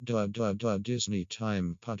Disney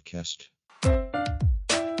Time Podcast.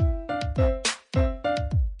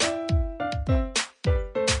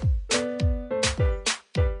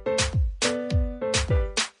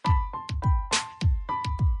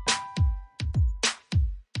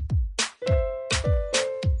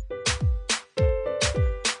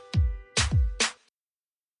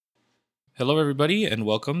 Hello, everybody, and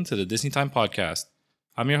welcome to the Disney Time Podcast.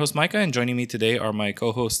 I'm your host, Micah, and joining me today are my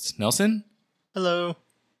co-hosts, Nelson Hello.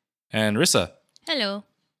 and Rissa. Hello.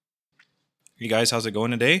 You guys, how's it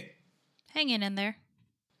going today? Hanging in there.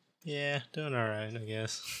 Yeah, doing all right, I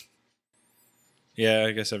guess. Yeah,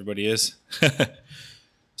 I guess everybody is.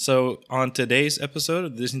 So, on today's episode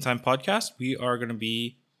of the Disney Time Podcast, we are going to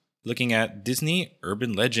be looking at Disney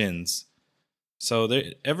urban legends. So,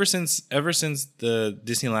 ever since the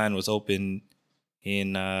Disneyland was opened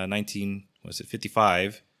in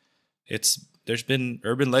 1955, there's been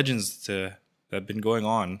urban legends that have been going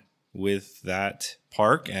on with that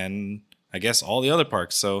park and I guess all the other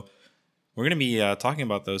parks. So, we're going to be talking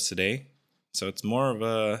about those today. So, it's more of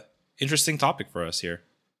a interesting topic for us here.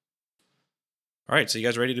 All right, so you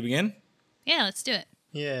guys ready to begin? Yeah, let's do it.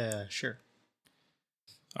 Yeah, sure.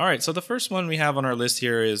 All right, so the first one we have on our list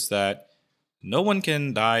here is that no one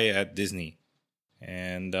can die at Disney.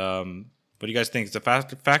 And what do you guys think? It's a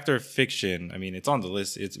fact or fiction? I mean, it's on the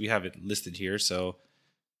list. We have it listed here. So,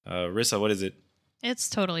 Rissa, what is it? It's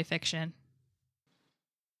totally fiction.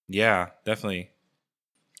 Yeah, definitely.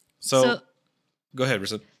 So go ahead,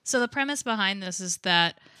 Rissa. So the premise behind this is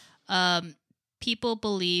that people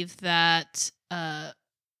believe that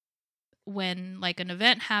when like an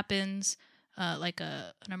event happens, like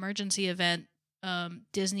an emergency event,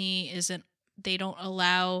 Disney isn't. They don't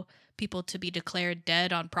allow people to be declared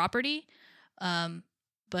dead on property,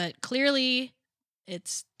 but clearly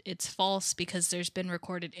it's false because there's been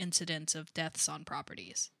recorded incidents of deaths on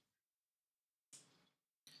properties.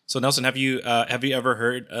 So, Nelson, have you ever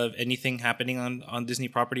heard of anything happening on Disney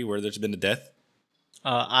property where there's been a death?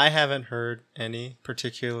 I haven't heard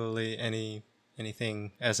particularly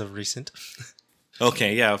anything as of recent.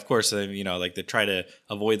 Okay, yeah, of course. Like they try to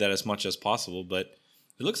avoid that as much as possible. But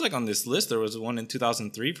it looks like on this list there was one in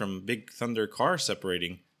 2003 from Big Thunder car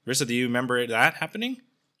separating. Rissa, do you remember that happening?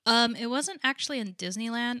 It wasn't actually in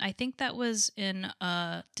Disneyland. I think that was in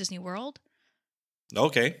Disney World.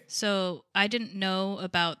 Okay. So I didn't know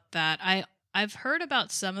about that. I've heard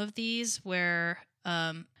about some of these where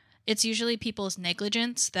it's usually people's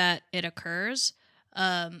negligence that it occurs.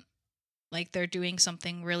 Like they're doing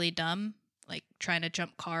something really dumb, like trying to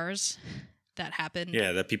jump cars. That happened.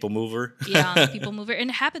 Yeah, that people mover. Yeah, people mover. And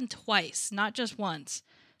it happened twice, not just once.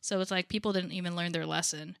 So it's like people didn't even learn their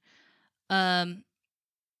lesson. I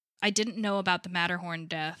didn't know about the Matterhorn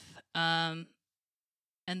death. And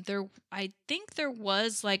I think there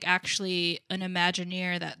was like actually an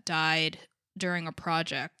Imagineer that died during a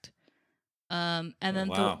project. And then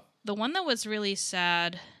the one that was really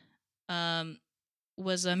sad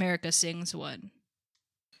was America Sings one.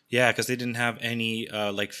 Yeah, because they didn't have any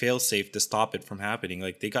like fail-safe to stop it from happening.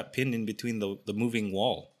 Like they got pinned in between the moving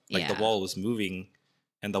wall. Like the wall was moving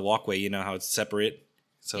and the walkway, you know how it's separate.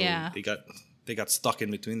 So they got stuck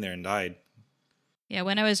in between there and died. Yeah,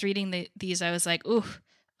 when I was reading these, I was like, ooh,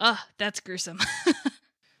 that's gruesome.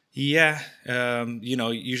 Yeah,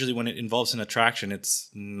 usually when it involves an attraction, it's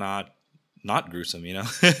not gruesome, you know?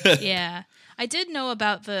 Yeah. I did know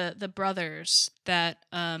about the brothers that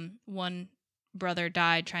one brother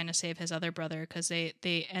died trying to save his other brother because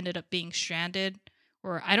they ended up being stranded,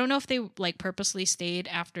 or I don't know if they like purposely stayed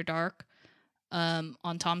after dark on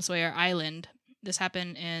Tom Sawyer Island. This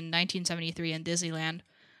happened in 1973 in Disneyland,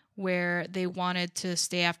 where they wanted to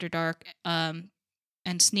stay after dark and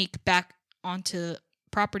sneak back onto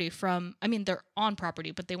property they're on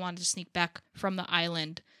property, but they wanted to sneak back from the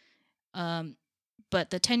island.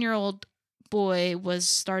 But the 10-year-old boy was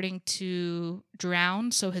starting to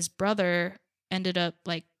drown, so his brother ended up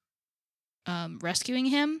like rescuing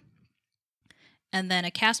him. And then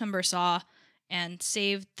a cast member saw and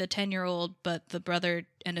saved the 10-year-old, but the brother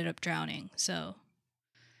ended up drowning. So,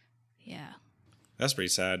 yeah. That's pretty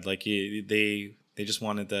sad. Like they just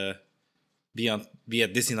wanted to be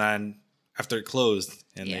at Disneyland after it closed,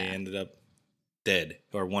 and they ended up dead,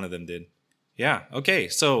 or one of them did. Yeah. Okay.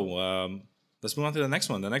 So let's move on to the next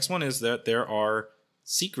one. The next one is that there are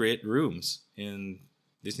secret rooms in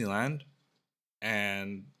Disneyland,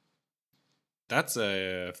 and that's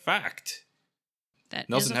a fact.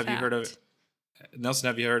 Nelson, have you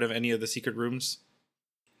heard of any of the secret rooms?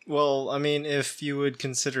 Well, I mean, if you would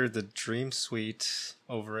consider the Dream Suite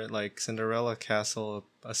over at like Cinderella Castle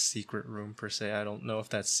a secret room per se, I don't know if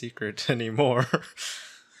that's secret anymore.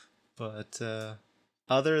 But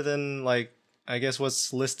other than like, I guess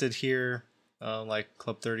what's listed here, like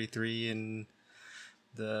Club 33 and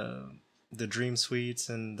the Dream Suites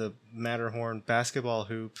and the Matterhorn basketball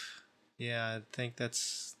hoop. Yeah, I think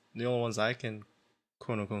that's the only ones I can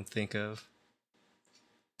quote unquote think of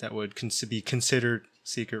that would be considered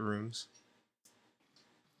secret rooms.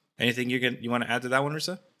 Anything you want to add to that one,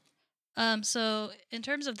 Risa? So in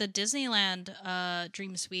terms of the Disneyland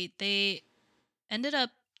Dream Suite, they ended up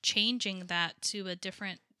changing that to a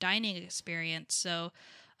different dining experience. So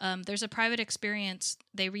there's a private experience.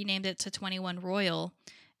 They renamed it to 21 Royal.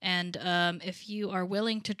 And if you are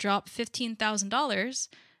willing to drop $15,000,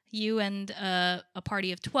 you and a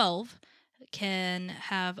party of 12 can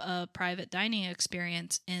have a private dining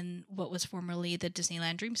experience in what was formerly the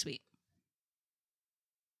Disneyland Dream Suite.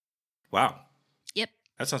 Wow. Yep.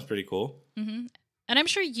 That sounds pretty cool. Mm-hmm. And I'm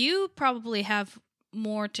sure you probably have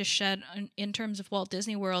more to shed in terms of Walt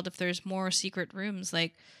Disney World if there's more secret rooms.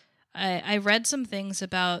 Like, I read some things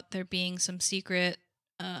about there being some secret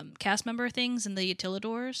cast member things in the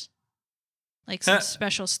utilidors. Like some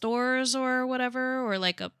special stores or whatever, or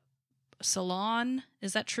like a salon.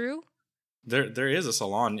 Is that true? There is a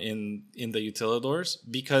salon in the utilidors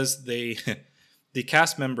because the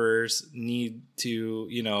cast members need to,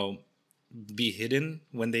 be hidden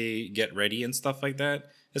when they get ready and stuff like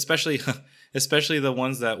that. Especially the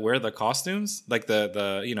ones that wear the costumes, like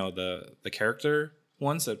the character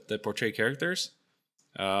ones that portray characters.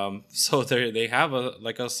 So they have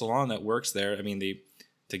a salon that works there. I mean,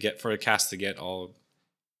 to get for a cast to get all,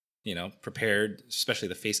 prepared, especially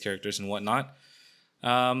the face characters and whatnot.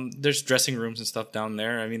 There's dressing rooms and stuff down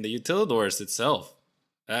there. I mean, the utilidors itself,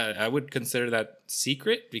 I would consider that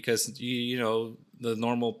secret because the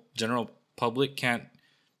normal general public can't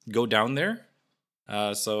go down there.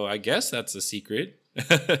 So I guess that's a secret.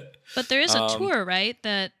 But there is a tour, right?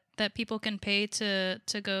 That people can pay to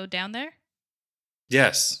go down there.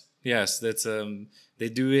 Yes. That's they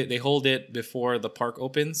do it. They hold it before the park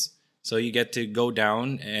opens, so you get to go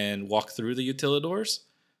down and walk through the utilidors.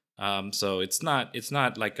 So it's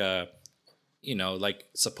not like like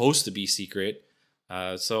supposed to be secret.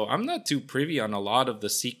 So I'm not too privy on a lot of the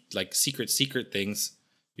secret things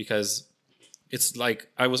because it's like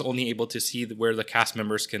I was only able to see where the cast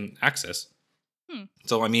members can access.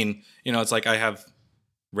 So I mean, it's like I have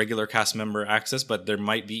regular cast member access, but there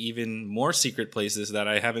might be even more secret places that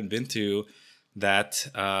I haven't been to that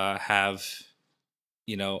have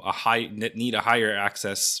need a higher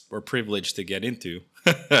access or privilege to get into.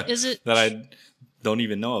 Is it that I don't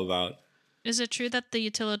even know about? Is it true that the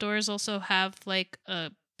utilidors also have like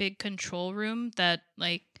a big control room that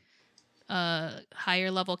like higher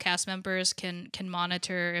level cast members can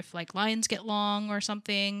monitor if like lines get long or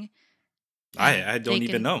something? I don't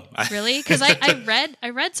even know. Really? Because I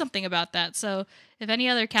read something about that. So if any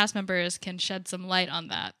other cast members can shed some light on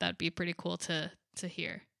that, that'd be pretty cool to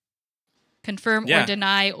hear. Confirm or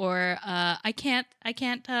deny, or I can't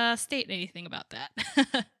state anything about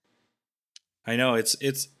that. I know it's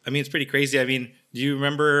pretty crazy. I mean,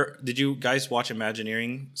 did you guys watch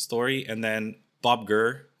Imagineering Story? And then Bob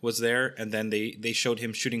Gurr was there, and then they showed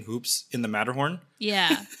him shooting hoops in the Matterhorn.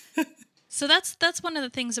 Yeah. So that's one of the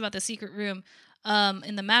things about the secret room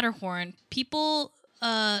in the Matterhorn. People,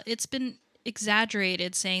 it's been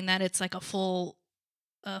exaggerated saying that it's like a full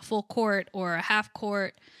court or a half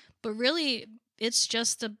court, but really it's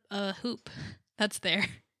just a hoop that's there.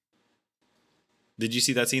 Did you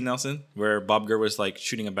see that scene, Nelson, where Bob Gurr was like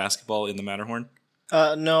shooting a basketball in the Matterhorn?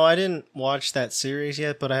 No, I didn't watch that series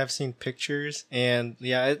yet, but I have seen pictures, and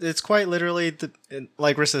yeah, it's quite literally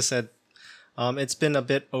like Rissa said. It's been a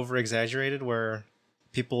bit over exaggerated where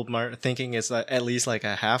people are thinking it's at least like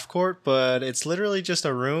a half court, but it's literally just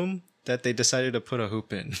a room that they decided to put a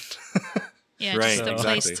hoop in. Yeah, right, just a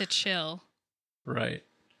place to chill. Right.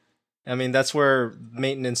 I mean, that's where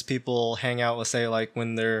maintenance people hang out, let's say, like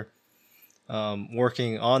when they're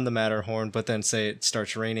working on the Matterhorn, but then say it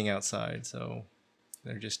starts raining outside, so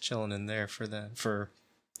they're just chilling in there for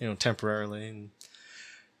temporarily. And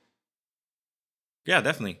yeah,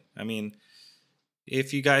 definitely. I mean,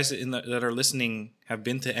 if you guys that are listening have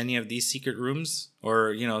been to any of these secret rooms,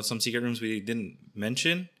 or some secret rooms we didn't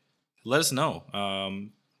mention, let us know.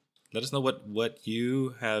 Let us know what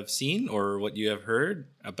you have seen or what you have heard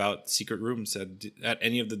about secret rooms at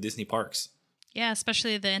any of the Disney parks. Yeah,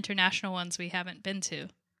 especially the international ones we haven't been to.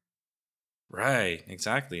 Right,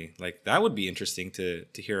 exactly. Like that would be interesting to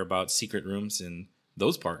hear about secret rooms in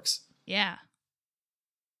those parks. Yeah.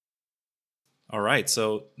 All right,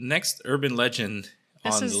 so next urban legend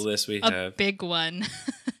on the list we have a big one.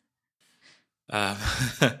 Uh,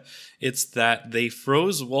 it's that they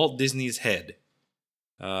froze Walt Disney's head.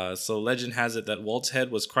 So legend has it that Walt's head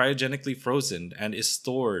was cryogenically frozen and is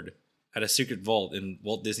stored at a secret vault in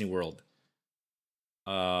Walt Disney World.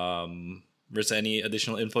 Rissa, any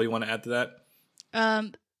additional info you want to add to that?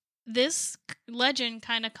 This legend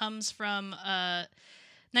kind of comes from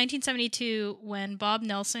 1972 when Bob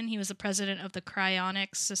Nelson, he was the president of the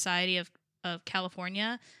Cryonics Society of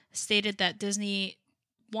California, stated that Disney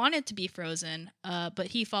wanted to be frozen, but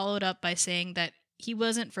he followed up by saying that he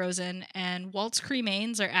wasn't frozen, and Walt's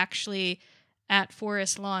cremains are actually at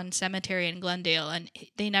Forest Lawn Cemetery in Glendale, and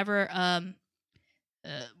they never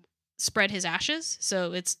spread his ashes,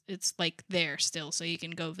 so it's like there still, so you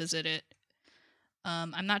can go visit it.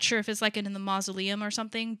 I'm not sure if it's like in the mausoleum or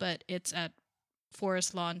something, but it's at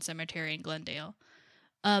Forest Lawn Cemetery in Glendale.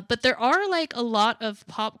 But there are like a lot of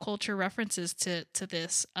pop culture references to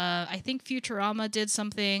this. I think Futurama did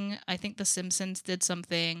something. I think The Simpsons did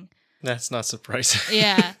something. That's not surprising.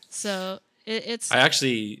 Yeah, so it's. I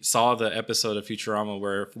actually saw the episode of Futurama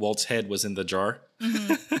where Walt's head was in the jar.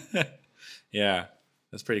 Mm-hmm. Yeah,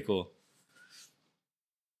 that's pretty cool.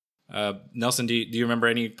 Nelson, do you remember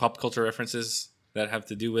any pop culture references that have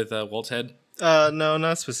to do with Walt's head? No,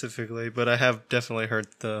 not specifically, but I have definitely heard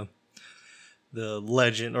the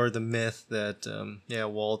legend or the myth that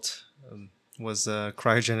Walt was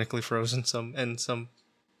cryogenically frozen in some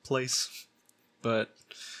place, but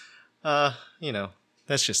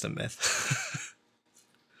that's just a myth.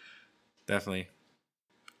 Definitely.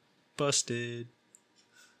 Busted.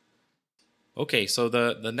 Okay, so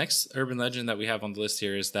the next urban legend that we have on the list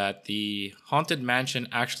here is that the Haunted Mansion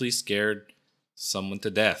actually scared someone to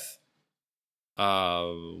death.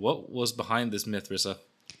 What was behind this myth, Rissa?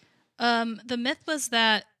 The myth was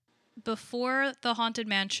that before the Haunted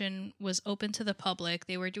Mansion was open to the public,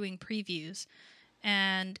 they were doing previews.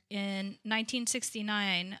 And in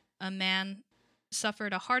 1969, a man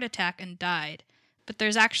suffered a heart attack and died. But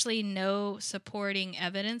there's actually no supporting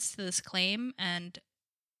evidence to this claim. And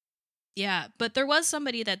yeah, but there was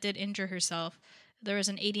somebody that did injure herself. There was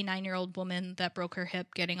an 89-year-old woman that broke her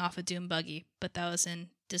hip getting off a doom buggy, but that was in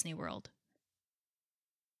Disney World.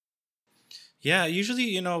 Yeah,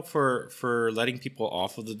 usually, for letting people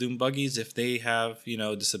off of the doom buggies, if they have,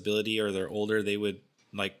 disability or they're older, they would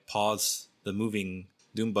like pause the moving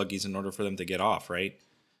doom buggies in order for them to get off, right?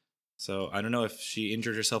 So I don't know if she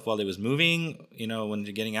injured herself while they was moving, when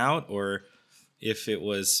they're getting out, or if it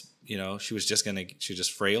was, she was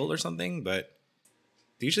just frail or something. But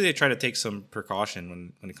usually they try to take some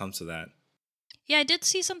precaution when it comes to that. Yeah, I did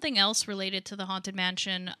see something else related to the Haunted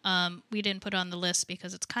Mansion. We didn't put it on the list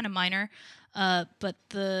because it's kind of minor, but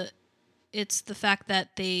it's the fact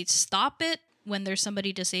that they stop it when there's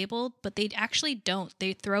somebody disabled, but they actually don't.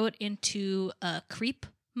 They throw it into creep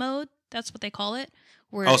mode. That's what they call it.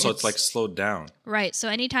 So it's like slowed down. Right. So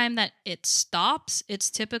anytime that it stops, it's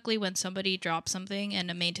typically when somebody drops something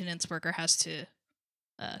and a maintenance worker has to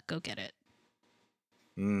go get it.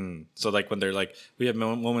 So like when they're like, we have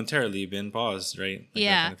momentarily been paused, right? Like yeah.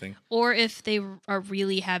 That kind of thing. Or if they are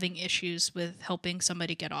really having issues with helping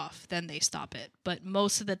somebody get off, then they stop it. But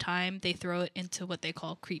most of the time, they throw it into what they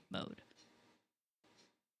call creep mode.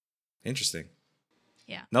 Interesting.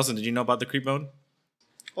 Yeah. Nelson, did you know about the creep mode?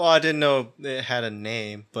 Well, I didn't know it had a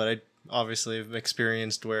name, but I obviously have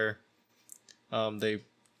experienced where they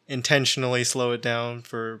intentionally slow it down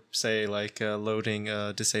for, say, like loading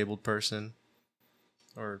a disabled person.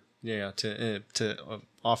 Or to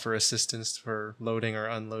offer assistance for loading or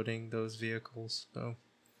unloading those vehicles. So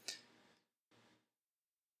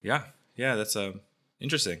yeah, that's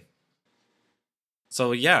interesting.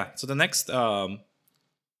 So the next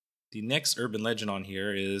urban legend on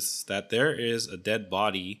here is that there is a dead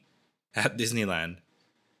body at Disneyland.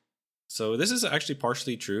 So this is actually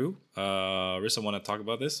partially true. Rissa, want to talk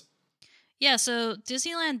about this? Yeah, so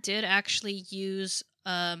Disneyland did actually use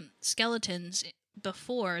skeletons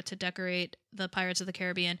before to decorate the Pirates of the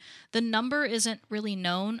Caribbean. The number isn't really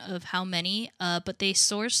known of how many, but they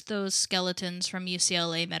sourced those skeletons from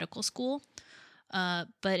UCLA Medical School.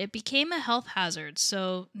 But it became a health hazard,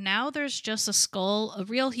 so now there's just a skull, a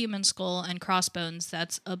real human skull, and crossbones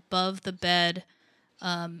that's above the bed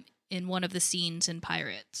in one of the scenes in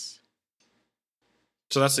Pirates.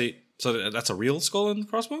 So that's a real skull and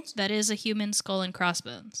crossbones? That is a human skull and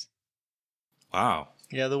crossbones. Wow.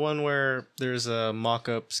 Yeah, the one where there's a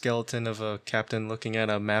mock-up skeleton of a captain looking at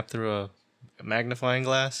a map through a magnifying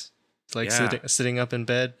glass. It's like sitting up in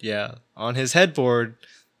bed. Yeah. On his headboard,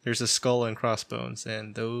 there's a skull and crossbones,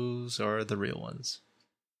 and those are the real ones.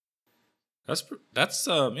 That's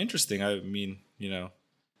interesting. I mean,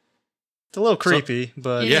 It's a little creepy,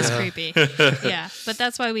 but It is creepy. Yeah, but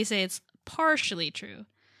that's why we say it's partially true.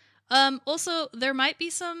 Also, there might be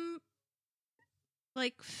some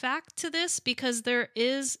like fact to this because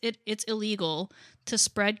it's illegal to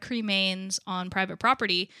spread cremains on private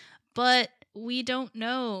property, but we don't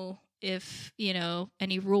know if,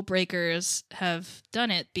 any rule breakers have done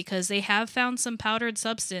it because they have found some powdered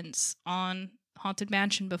substance on Haunted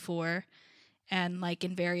Mansion before and like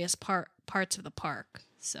in various parts of the park.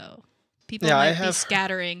 So people might be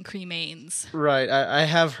scattering cremains. Right. I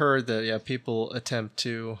have heard that, people attempt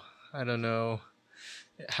to, I don't know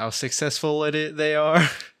how successful they are,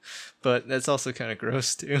 but that's also kind of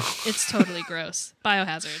gross too. It's totally gross.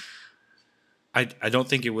 Biohazard. I don't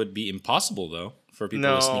think it would be impossible though for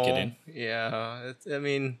people to sneak it in. Yeah,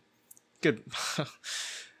 good.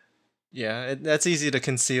 Yeah, that's easy to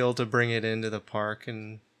conceal to bring it into the park,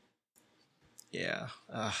 and yeah.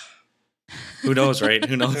 Who knows, right?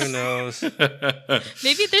 Who knows? Who knows?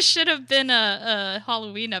 Maybe this should have been a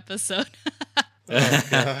Halloween episode. Oh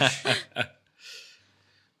gosh.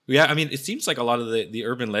 Yeah, I mean, it seems like a lot of the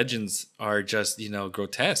urban legends are just,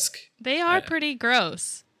 grotesque. They are pretty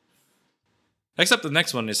gross. Except the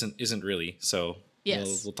next one isn't really. So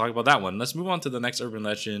yes. we'll talk about that one. Let's move on to the next urban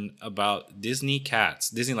legend about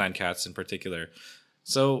Disneyland cats in particular.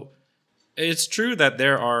 So it's true that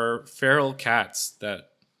there are feral cats that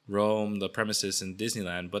roam the premises in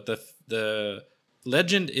Disneyland, but the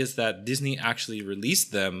legend is that Disney actually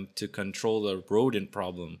released them to control the rodent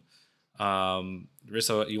problem.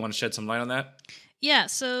 Rissa, you want to shed some light on that? Yeah,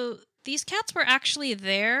 so these cats were actually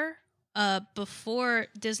there before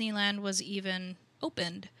Disneyland was even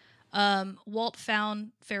opened. Walt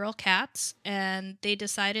found feral cats, and they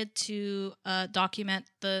decided to document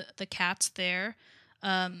the cats there.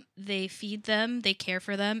 They feed them, they care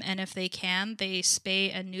for them, and if they can, they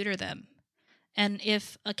spay and neuter them. And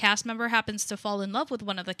if a cast member happens to fall in love with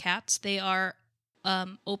one of the cats, they are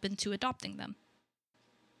open to adopting them.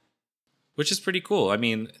 Which is pretty cool. I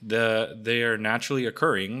mean, they are naturally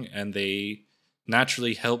occurring and they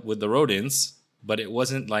naturally help with the rodents, but it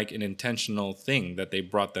wasn't like an intentional thing that they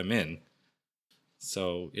brought them in.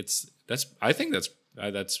 So I think that's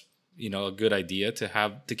a good idea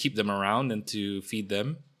to keep them around and to feed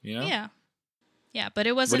them. Yeah, but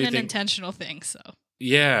it wasn't an intentional thing. So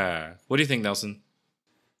yeah, what do you think, Nelson?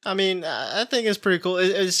 I mean, I think it's pretty cool.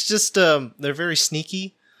 It's just they're very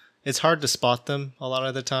sneaky. It's hard to spot them a lot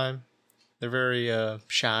of the time. They're very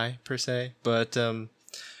shy, per se. But,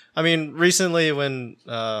 I mean, recently when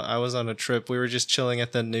I was on a trip, we were just chilling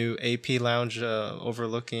at the new AP Lounge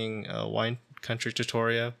overlooking Wine Country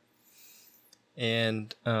Trattoria.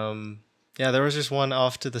 And, there was just one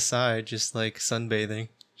off to the side, just like sunbathing,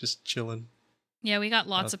 just chilling. Yeah, we got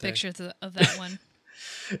lots of pictures of that one.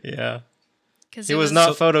 Yeah. Because he was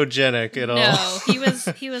not photogenic at all. No,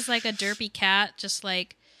 he was like a derpy cat, just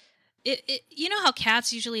like... You know how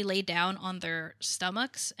cats usually lay down on their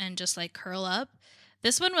stomachs and just like curl up?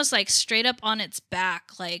 This one was like straight up on its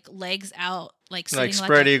back, like legs out, like sitting like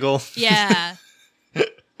spread eagle. Yeah.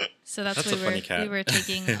 So that's a funny cat. We were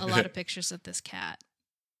taking a lot of pictures of this cat.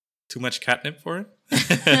 Too much catnip for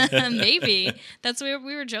it? Maybe. That's where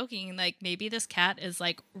we were joking. Like maybe this cat is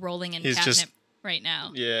like rolling in catnip right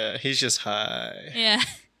now. Yeah, he's just high. Yeah.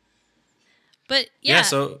 But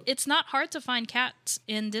so it's not hard to find cats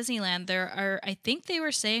in Disneyland. There are, I think they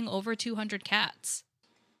were saying, over 200 cats.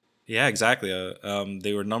 Yeah, exactly.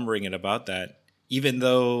 They were numbering it about that. Even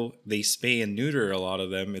though they spay and neuter a lot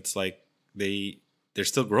of them, it's like they're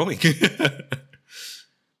still growing.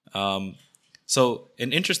 So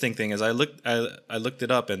an interesting thing is I looked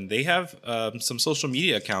it up, and they have some social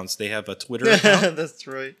media accounts. They have a Twitter account. That's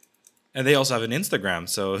right. And they also have an Instagram.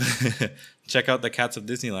 So check out the Cats of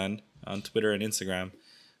Disneyland on Twitter and Instagram.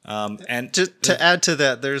 And to add to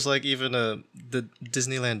that, there's like even the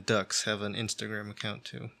Disneyland Ducks have an Instagram account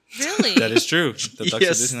too. Really? That is true. The Ducks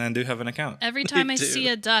of Disneyland do have an account. Every time I see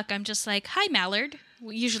a duck, I'm just like, "Hi, Mallard."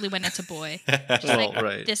 Usually when it's a boy.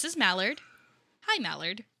 Right. This is Mallard. Hi,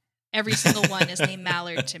 Mallard. Every single one is named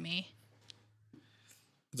Mallard to me.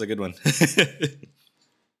 That's a good one.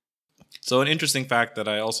 So an interesting fact that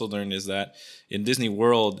I also learned is that in Disney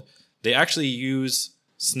World, they actually use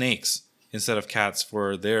snakes instead of cats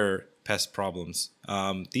for their pest problems.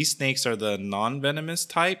 These snakes are the non-venomous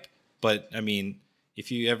type, but I mean,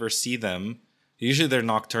 if you ever see them, usually they're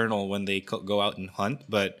nocturnal when they go out and hunt,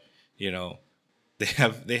 but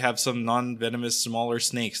they have some non-venomous smaller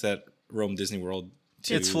snakes that roam Disney World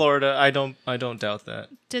too. It's Florida. I don't doubt that.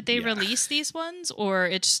 Did they release these ones, or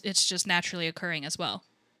it's just naturally occurring as well?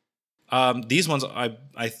 These ones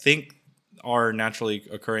I think are naturally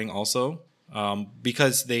occurring also.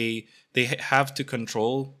 Because they they have to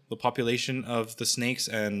control the population of the snakes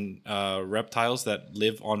and reptiles that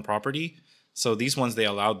live on property. So these ones, they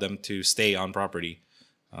allowed them to stay on property.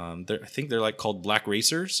 I think they're like called black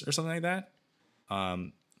racers or something like that.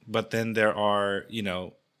 But then there are,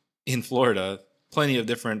 in Florida, plenty of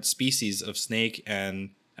different species of snake and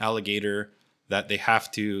alligator that they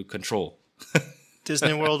have to control.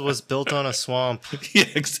 Disney World was built on a swamp. Yeah,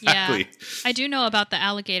 exactly. Yeah. I do know about the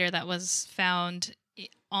alligator that was found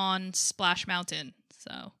on Splash Mountain.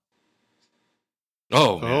 So.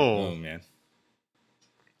 Oh man. Oh man.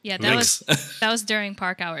 Yeah, that was during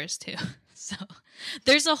park hours too. So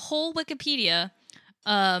there's a whole Wikipedia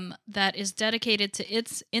that is dedicated to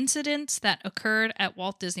its incidents that occurred at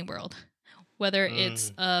Walt Disney World, whether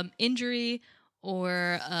it's injury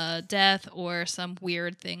or death or some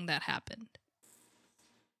weird thing that happened.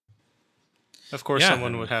 Of course,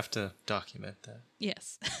 someone would have to document that.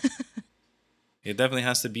 Yes. It definitely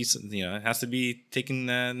has to be, it has to be taken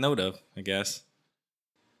note of, I guess.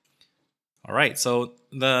 All right, so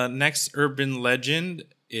the next urban legend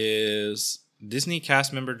is Disney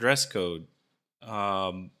cast member dress code.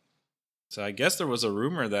 So I guess there was a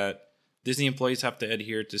rumor that Disney employees have to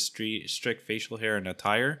adhere to strict facial hair and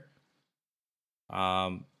attire.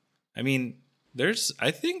 I mean,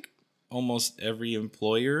 I think almost every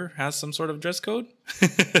employer has some sort of dress code.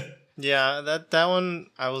 Yeah, that one,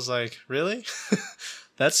 I was like, really?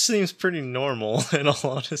 That seems pretty normal, in all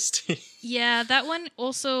honesty. Yeah, that one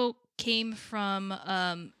also came from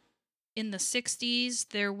in the 60s.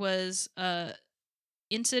 There was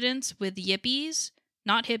incidents with yippies,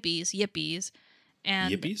 not hippies, yippies.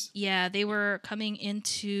 And yippies? Yeah, they were coming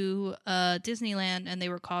into Disneyland and they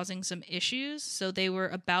were causing some issues. So they were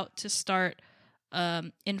about to start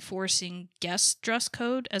enforcing guest dress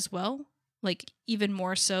code as well. Like even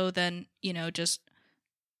more so than, just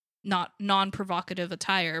not non-provocative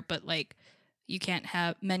attire, but like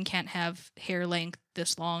men can't have hair length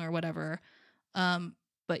this long or whatever.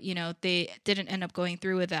 But they didn't end up going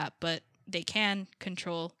through with that, but they can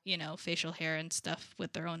control, facial hair and stuff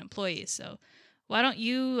with their own employees. So why don't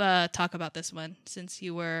you talk about this one since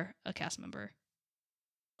you were a cast member?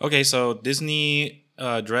 Okay, so Disney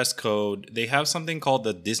dress code, they have something called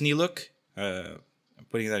the Disney look. I'm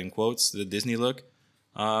putting that in quotes, the Disney look.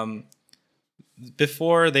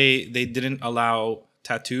 Before they didn't allow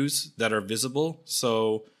tattoos that are visible,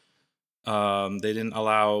 so they didn't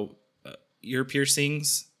allow ear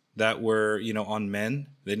piercings that were on men.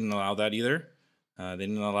 They didn't allow that either. They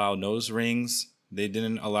didn't allow nose rings. They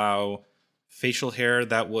didn't allow facial hair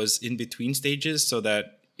that was in between stages, so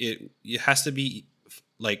that it has to be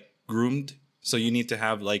like groomed. So you need to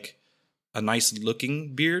have like a nice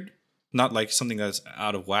looking beard, not like something that's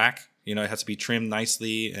out of whack. It has to be trimmed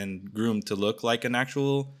nicely and groomed to look like an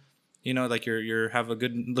actual, like you're have a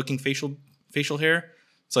good looking facial hair.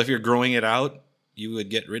 So if you're growing it out, you would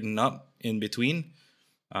get written up in between.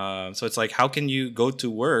 So it's like, how can you go to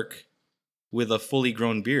work with a fully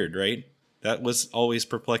grown beard, right? That was always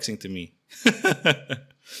perplexing to me.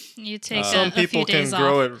 You take some people can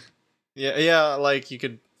grow off. it. Yeah, like you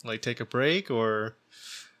could like take a break, or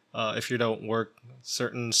if you don't work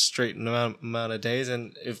certain straight amount of days,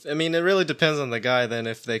 and it really depends on the guy. Then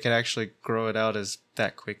if they can actually grow it out as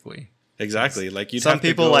that quickly. Exactly, like some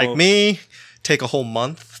people like me take a whole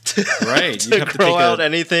month to, right to have grow to out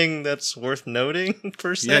anything that's worth noting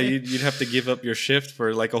per se. Yeah, you'd have to give up your shift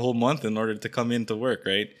for like a whole month in order to come into work,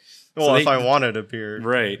 right? Well, so if I wanted a beard,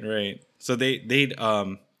 right. So they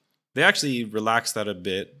actually relaxed that a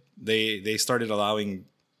bit. They started allowing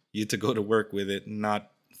you to go to work with it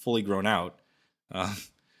not fully grown out,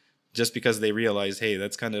 just because they realized, hey,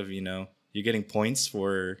 that's kind of you're getting points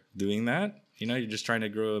for doing that. You're just trying to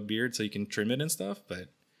grow a beard so you can trim it and stuff. But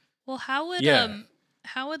well, how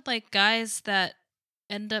would like guys that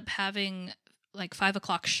end up having like 5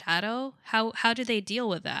 o'clock shadow? How do they deal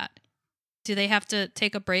with that? Do they have to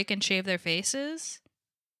take a break and shave their faces?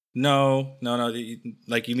 No.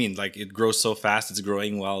 Like you mean like it grows so fast, it's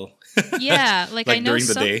growing while. Yeah, like I know during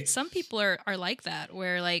the day. Some people are like that,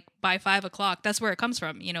 where like by 5 o'clock, that's where it comes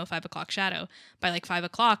from. 5 o'clock shadow. By like 5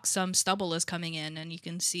 o'clock, some stubble is coming in, and you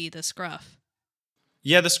can see the scruff.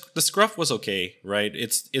 Yeah, the scruff was okay, right?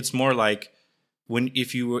 It's more like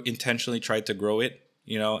if you were intentionally tried to grow it,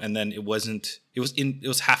 and then it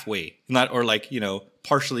was halfway, not or like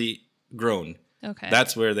partially grown. Okay,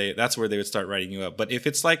 that's where they would start writing you up. But if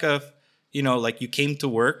it's like like you came to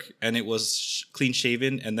work and it was clean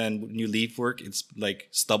shaven, and then when you leave work it's like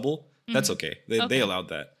stubble, that's okay. They allowed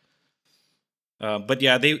that. But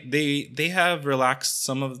yeah, they have relaxed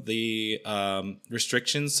some of the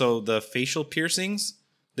restrictions. So the facial piercings,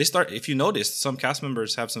 If you notice, some cast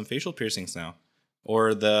members have some facial piercings now,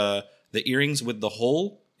 or the earrings with the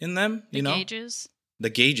hole in them. The gauges. The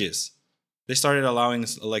gauges. They started allowing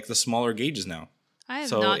like the smaller gauges now. I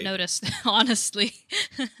have not noticed, honestly.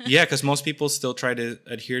 Yeah, because most people still try to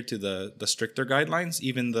adhere to the stricter guidelines,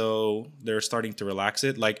 even though they're starting to relax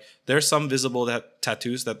it. Like there's some visible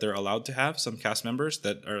tattoos that they're allowed to have. Some cast members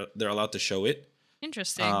they're allowed to show it.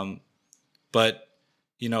 Interesting. But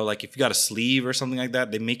like if you got a sleeve or something like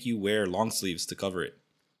that, they make you wear long sleeves to cover it.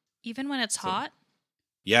 Even when it's hot.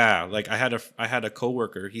 Yeah, like I had a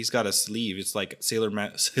coworker. He's got a sleeve. It's like Sailor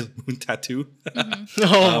Moon tattoo. Mm-hmm.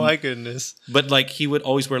 Oh my goodness! But like he would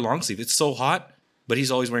always wear long sleeves. It's so hot, but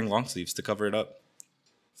he's always wearing long sleeves to cover it up.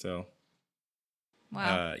 So,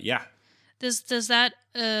 wow. Yeah. Does that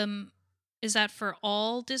is that for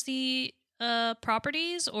all Disney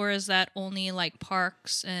properties, or is that only like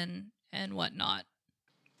parks and whatnot?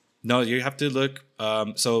 No, you have to look.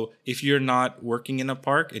 So if you're not working in a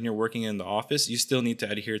park and you're working in the office, you still need to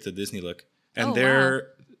adhere to Disney look. And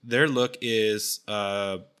their look is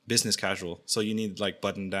business casual. So you need like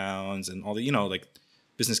button downs and all the like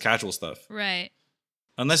business casual stuff. Right.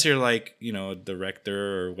 Unless you're like a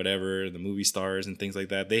director or whatever, the movie stars and things like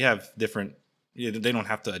that. They have different. They don't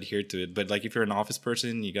have to adhere to it. But like if you're an office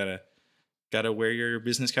person, you gotta wear your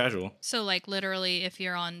business casual. So like literally, if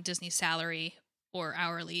you're on Disney salary or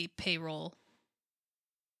hourly payroll,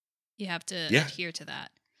 you have to adhere to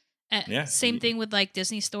that. Same thing with like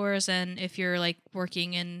Disney stores, and if you're like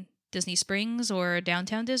working in Disney Springs or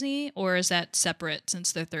downtown Disney, or is that separate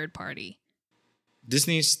since they're third party?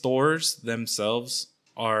 Disney stores themselves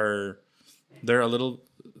they're a little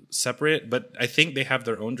separate, but I think they have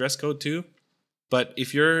their own dress code too. But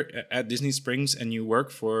if you're at Disney Springs and you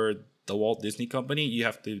work for the Walt Disney Company, you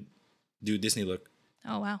have to do Disney look.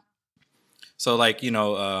 Oh wow. So like,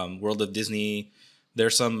 World of Disney,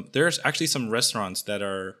 there's actually some restaurants that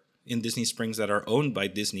are in Disney Springs that are owned by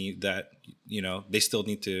Disney that, they still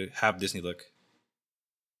need to have Disney look.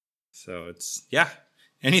 So it's,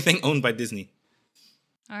 anything owned by Disney.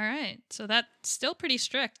 All right. So that's still pretty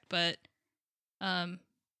strict, but I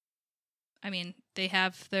mean, they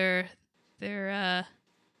have their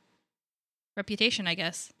reputation, I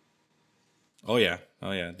guess. Oh yeah,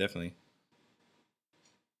 definitely.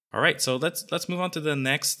 All right, so let's move on to the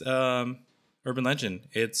next urban legend.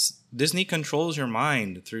 It's Disney controls your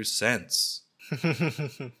mind through sense.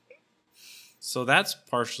 So that's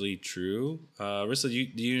partially true. Rissa,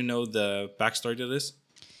 do you know the backstory to this?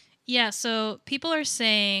 Yeah, so people are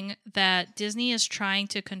saying that Disney is trying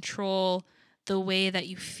to control the way that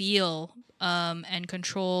you feel and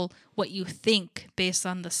control what you think based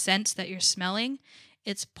on the scents that you're smelling.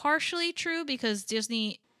 It's partially true because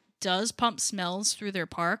Disney does pump smells through their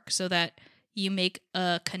park so that you make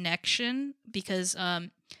a connection, because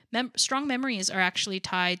strong memories are actually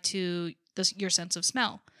tied to your sense of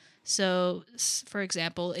smell. So, for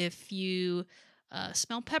example, if you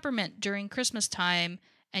smell peppermint during Christmas time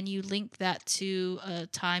and you link that to a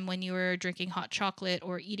time when you were drinking hot chocolate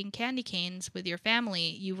or eating candy canes with your family,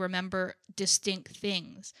 you remember distinct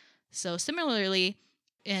things. So similarly,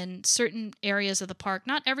 in certain areas of the park,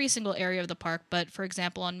 not every single area of the park, but for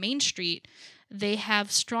example, on Main Street, they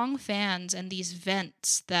have strong fans and these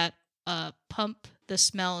vents that pump the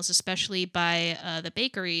smells, especially by the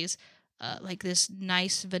bakeries, like this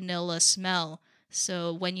nice vanilla smell.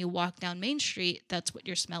 So when you walk down Main Street, that's what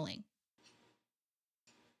you're smelling.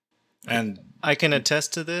 And I can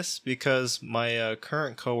attest to this because my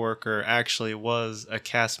current coworker actually was a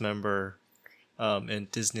cast member in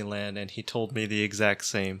Disneyland, and he told me the exact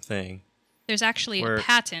same thing. There's actually a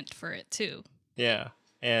patent for it too. Yeah,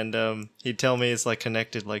 and he'd tell me it's like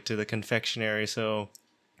connected like to the confectionery, so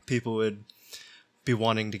people would be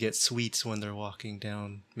wanting to get sweets when they're walking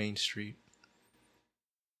down Main Street.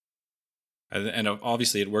 And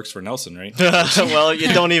obviously it works for Nelson, right? Well,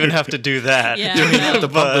 you don't even have to do that. Yeah. You don't even have to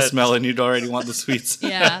pump the smell and you'd already want the sweets.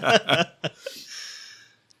 Yeah.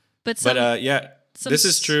 But yeah, this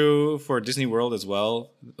is true for Disney World as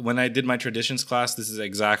well. When I did my traditions class, this is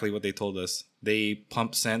exactly what they told us. They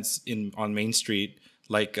pump scents on Main Street,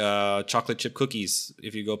 like chocolate chip cookies.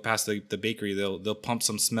 If you go past the bakery, they'll pump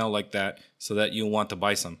some smell like that so that you want to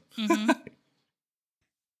buy some. Mm-hmm.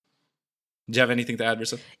 Do you have anything to add,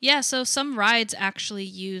 Rissa? Yeah, so some rides actually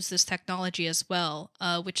use this technology as well,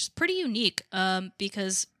 which is pretty unique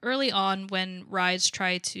because early on when rides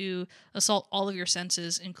try to assault all of your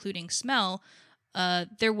senses, including smell,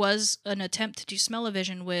 there was an attempt to do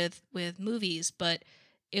smell-o-vision with movies, but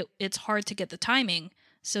it's hard to get the timing.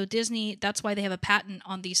 So Disney, that's why they have a patent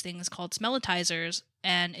on these things called smellitizers,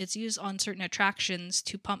 and it's used on certain attractions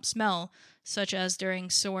to pump smell, such as during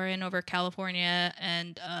Soarin' over California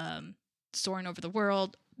and Soarin' over the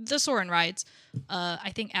world, the Soarin' rides.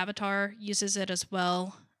 I think Avatar uses it as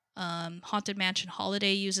well. Haunted Mansion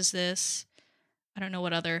Holiday uses this. I don't know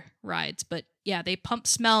what other rides, but yeah, they pump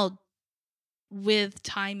smell with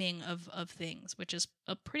timing of things, which is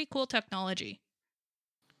a pretty cool technology.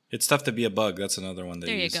 It's tough to be a bug. That's another one they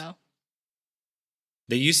There use. you go.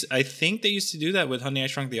 I think they used to do that with Honey, I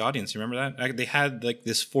Shrunk the Audience. You remember that? They had like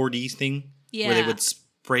this 4D thing where they would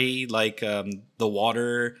spray like the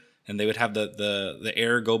water, and they would have the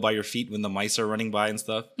air go by your feet when the mice are running by and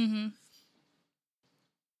stuff. Mm-hmm.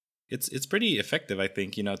 It's pretty effective, I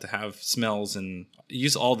think, to have smells and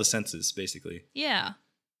use all the senses, basically. Yeah.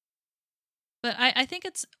 But I think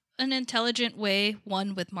it's an intelligent way,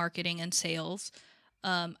 one, with marketing and sales.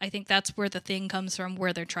 I think that's where the thing comes from,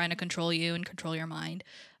 where they're trying to control you and control your mind.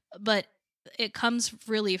 But it comes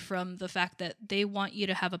really from the fact that they want you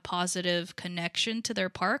to have a positive connection to their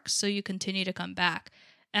parks so you continue to come back.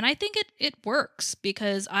 And I think it works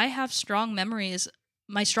because I have strong memories.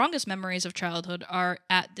 My strongest memories of childhood are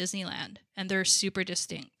at Disneyland, and they're super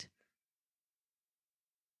distinct.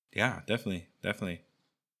 Yeah, definitely.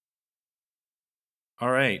 All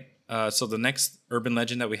right. So the next urban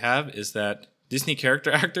legend that we have is that Disney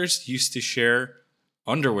character actors used to share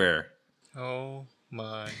underwear. Oh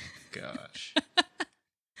my gosh.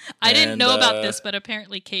 I didn't know about this, but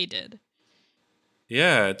apparently Kay did.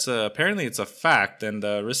 Yeah, apparently it's a fact. And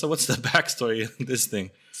Rissa, what's the backstory of this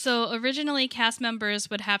thing? So originally, cast members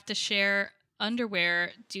would have to share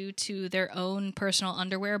underwear due to their own personal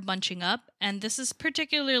underwear bunching up. And this is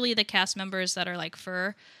particularly the cast members that are like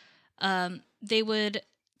fur. They would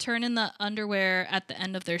turn in the underwear at the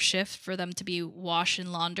end of their shift for them to be washed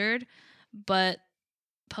and laundered. But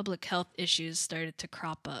public health issues started to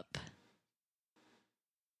crop up.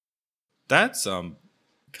 That's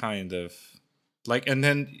kind of like, and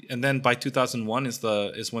then by 2001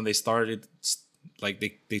 is when they started, like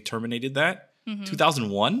they terminated that.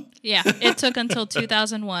 2001. Yeah, it took until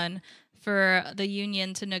 2001 for the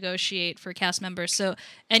union to negotiate for cast members. So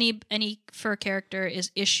any fur character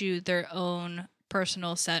is issued their own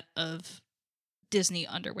personal set of Disney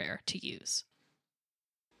underwear to use.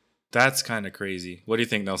 That's kind of crazy. What do you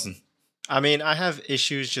think, Nelson? I mean, I have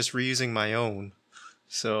issues just reusing my own.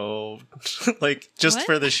 So, like, just What?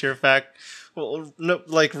 for the sheer fact, well, no,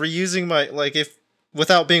 like reusing my, like, if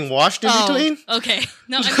without being washed in between. Okay.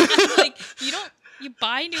 No, I mean, like you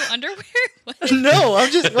buy new underwear? What? No,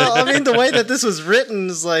 I'm just, well, I mean, the way that this was written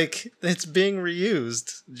is like it's being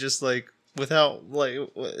reused, just like without, like,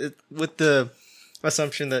 with the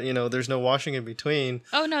assumption that, there's no washing in between.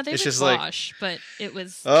 Oh no, they It's would just like- wash, but it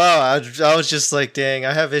was. Oh, I was just like, dang,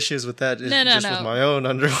 I have issues with that. No. With my own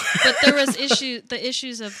underwear. But there was the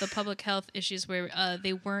issues of the public health issues where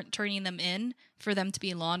they weren't turning them in for them to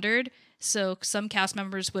be laundered. So some cast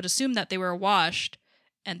members would assume that they were washed,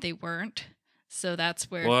 and they weren't. So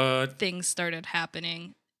that's where things started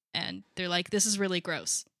happening, and they're like, "This is really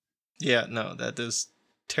gross." Yeah, no, that is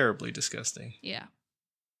terribly disgusting. Yeah.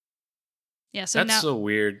 Yeah. So That's now, so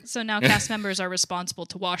weird. so now cast members are responsible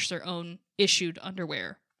to wash their own issued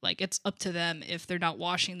underwear. Like it's up to them. If they're not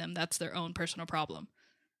washing them, that's their own personal problem.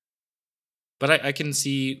 But I can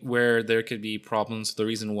see where there could be problems. The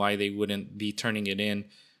reason why they wouldn't be turning it in.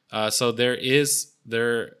 So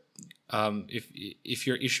if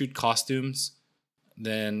you're issued costumes,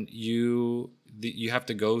 then you have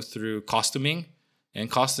to go through costuming,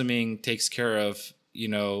 and costuming takes care of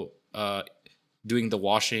doing the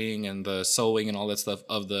washing and the sewing and all that stuff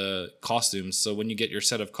of the costumes. So when you get your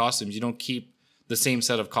set of costumes, you don't keep the same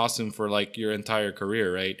set of costume for like your entire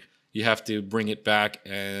career, right? You have to bring it back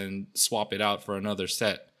and swap it out for another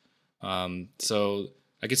set. So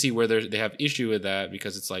I can see where they have issue with that,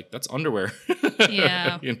 because it's like, that's underwear.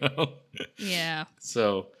 Yeah. Yeah.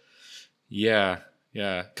 So yeah.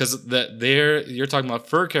 Because you're talking about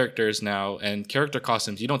fur characters now, and character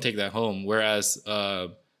costumes, you don't take that home. Whereas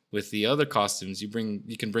with the other costumes, you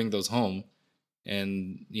can bring those home,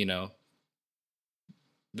 and with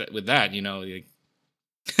that, like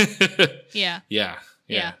Yeah. yeah.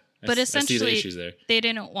 But I see the essentially, issues there. they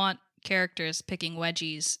didn't want characters picking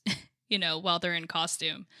wedgies, while they're in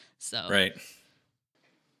costume. So Right.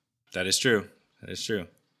 That is true.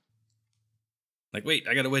 Like, wait,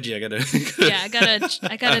 I got a wedgie. yeah,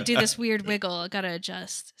 I gotta do this weird wiggle. I gotta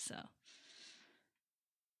adjust. So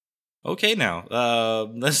Okay, now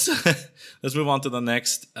let's move on to the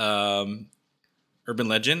next urban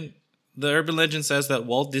legend. The urban legend says that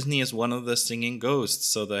Walt Disney is one of the singing ghosts.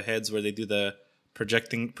 So the heads where they do the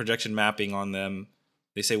projection mapping on them.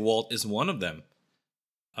 They say Walt is one of them.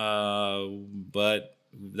 But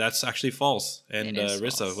that's actually false. And It is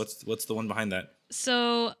Rissa, false. what's the one behind that?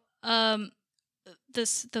 So,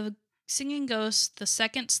 the singing ghost, the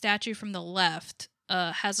second statue from the left,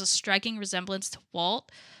 has a striking resemblance to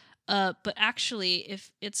Walt. But actually,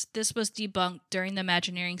 if this was debunked during the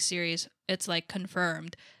Imagineering series, it's like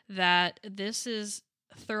confirmed that this is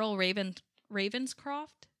Thurl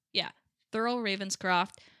Ravenscroft. Yeah, Thurl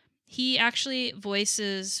Ravenscroft. He actually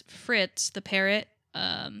voices Fritz the parrot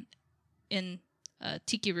in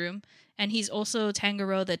Tiki Room, and he's also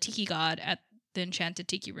Tangaroa the Tiki God at the Enchanted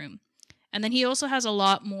Tiki Room. And then he also has a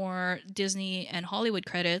lot more Disney and Hollywood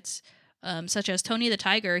credits, such as Tony the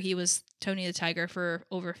Tiger. He was Tony the Tiger for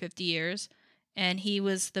over 50 years, and he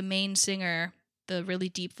was the main singer, the really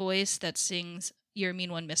deep voice that sings You're a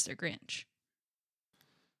Mean One, Mr. Grinch.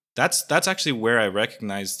 That's actually where I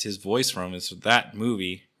recognized his voice from, is that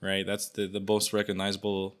movie, right? That's the most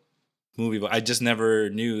recognizable movie, but I just never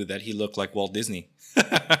knew that he looked like Walt Disney.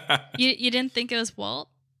 You didn't think it was Walt?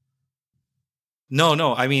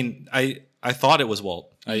 No. I mean, I thought it was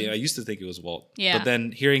Walt. I used to think it was Walt. Yeah. But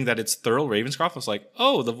then hearing that it's Thurl Ravenscroft, I was like,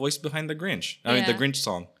 oh, the voice behind the Grinch. I mean, the Yeah. Grinch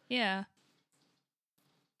song. Yeah.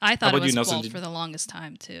 I thought it about you, was Nelson? Walt for the longest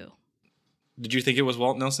time, too. Did you think it was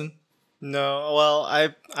Walt, Nelson? No, well,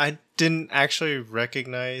 I didn't actually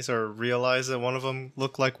recognize or realize that one of them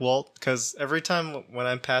looked like Walt, because every time when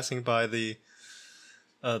I'm passing by the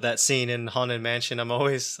that scene in Haunted Mansion,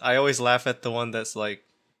 I always laugh at the one that's like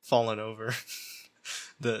fallen over,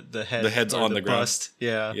 the head, The head's or on the ground. bust.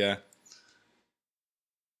 Yeah. Yeah.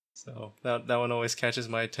 So that one always catches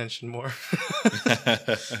my attention more.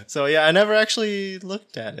 So yeah, I never actually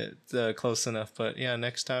looked at it close enough, but yeah,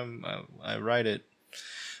 next time I write it,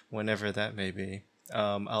 whenever that may be,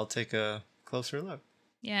 I'll take a closer look.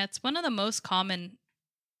 Yeah, it's one of the most common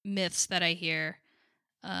myths that I hear.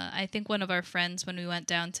 I think one of our friends, when we went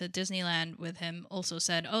down to Disneyland with him, also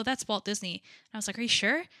said, "Oh, that's Walt Disney." And I was like, "Are you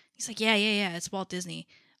sure?" He's like, "Yeah, it's Walt Disney."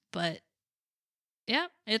 But yeah,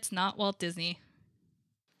 it's not Walt Disney.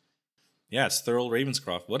 Yeah, it's Thurl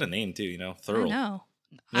Ravenscroft. What a name, too, Thurl. I know.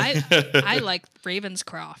 I like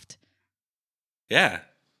Ravenscroft. Yeah.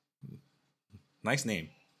 Nice name.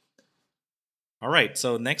 All right,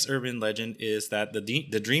 so next urban legend is that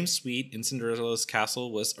the Dream Suite in Cinderella's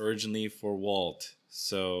castle was originally for Walt.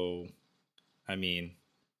 So, I mean,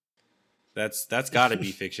 that's got to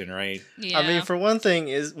be fiction, right? Yeah. I mean, for one thing,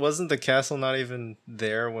 wasn't the castle not even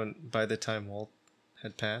there by the time Walt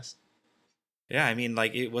had passed? Yeah, I mean,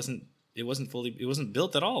 like it wasn't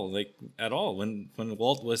built at all, when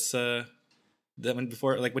Walt was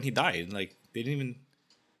when he died, like they didn't even.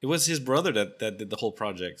 It was his brother that did the whole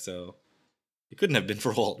project, so it couldn't have been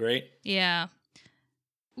for Walt, right? Yeah.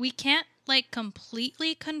 We can't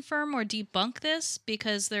completely confirm or debunk this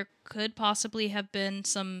because there could possibly have been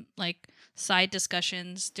some side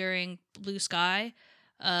discussions during Blue Sky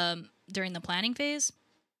during the planning phase.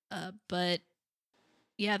 But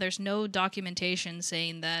yeah, there's no documentation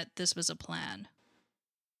saying that this was a plan.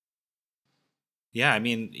 Yeah, I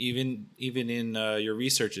mean, even in your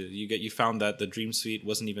research, you found that the Dream Suite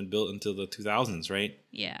wasn't even built until the 2000s, right?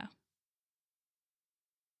 Yeah.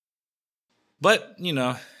 But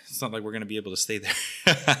it's not like we're gonna be able to stay there.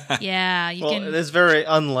 Yeah, It's very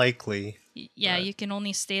unlikely. Yeah, you can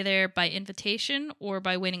only stay there by invitation or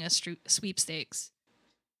by winning a sweepstakes.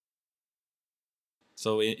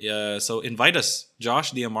 So invite us,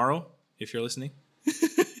 Josh D'Amaro, if you're listening.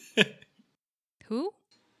 Who?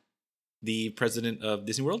 The president of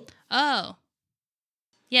Disney World. Oh.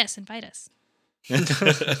 Yes, invite us.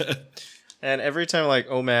 And every time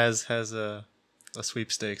Omaz has a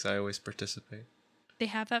sweepstakes, I always participate. They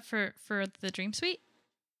have that for the Dream Suite?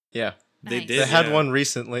 Yeah. They Nice. did. They had yeah. one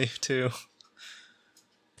recently too.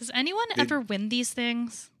 Does anyone ever win these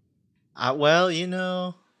things? Well,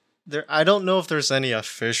 I don't know if there's any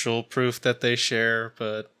official proof that they share,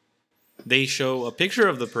 but They show a picture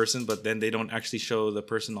of the person, but then they don't actually show the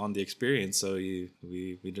person on the experience. So we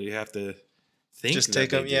have to think. just that take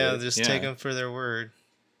they them. did Yeah, it. just take them for their word.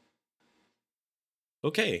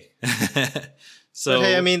 Okay. So But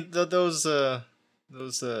hey, I mean, those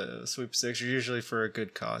sweepstakes are usually for a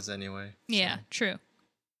good cause anyway. Yeah, true.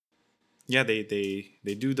 yeah, they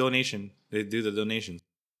do donation. They do the donations.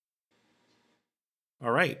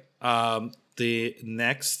 All right. The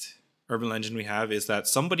next urban legend we have is that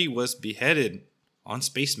somebody was beheaded on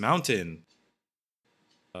Space Mountain.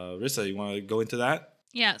 Rissa, you want to go into that?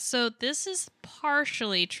 Yeah, so this is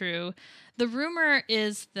partially true. The rumor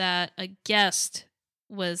is that a guest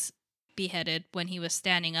was beheaded when he was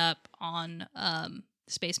standing up on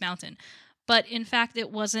Space Mountain. But in fact,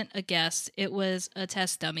 it wasn't a guest. It was a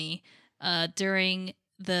test dummy during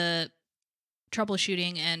the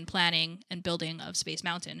troubleshooting and planning and building of Space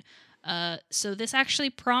Mountain. So this actually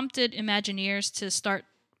prompted Imagineers to start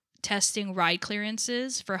testing ride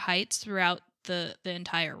clearances for heights throughout the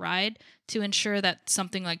entire ride to ensure that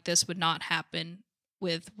something like this would not happen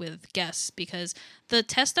with guests, because the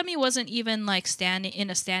test dummy wasn't even like standing in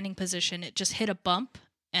a standing position. It just hit a bump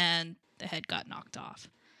and the head got knocked off.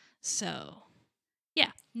 So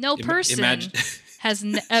yeah, no person has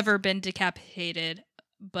ever been decapitated,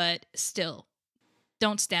 but still,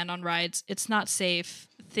 don't stand on rides. It's not safe.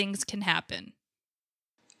 Things can happen.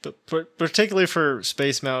 But particularly for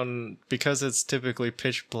Space Mountain, because it's typically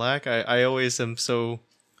pitch black, I always am so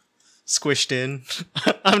squished in.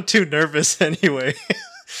 I'm too nervous anyway.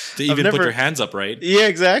 To even put your hands up, right? Yeah,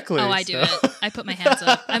 exactly. Oh, I do it. I put my hands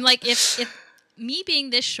up. I'm like, if me being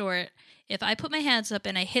this short, if I put my hands up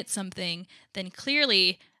and I hit something, then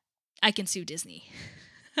clearly I can sue Disney.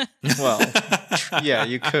 Well, yeah,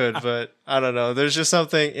 you could, but I don't know. There's just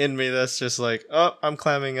something in me that's just like, oh, I'm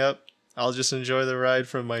climbing up. I'll just enjoy the ride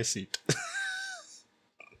from my seat.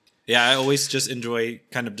 Yeah, I always just enjoy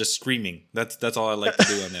kind of just screaming. That's all I like to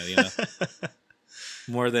do on that, you know.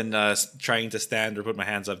 More than trying to stand or put my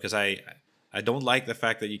hands up, because I don't like the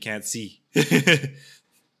fact that you can't see.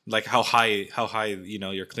 Like how high you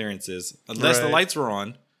know your clearance is, unless the lights were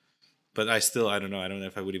on. But I don't know. I don't know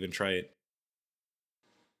if I would even try it.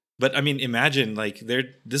 But I mean, imagine like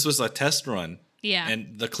this was a test run. Yeah.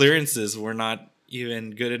 And the clearances were not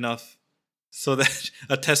even good enough, so that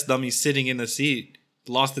a test dummy sitting in the seat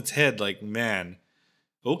lost its head. Like, man,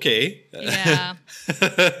 okay. Yeah.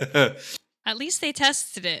 At least they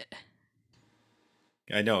tested it.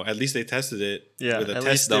 I know. At least they tested it. Yeah, with a at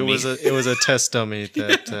test least dummy. it was a test dummy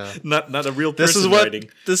that not a real person riding.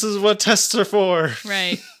 This is what tests are for.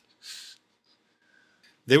 Right.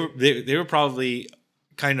 They were probably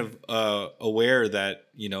kind of aware that,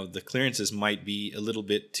 you know, the clearances might be a little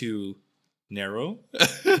bit too narrow.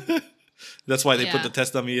 That's why they put the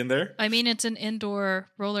test dummy in there. I mean, it's an indoor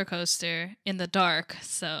roller coaster in the dark,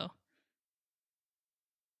 so.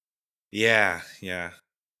 Yeah,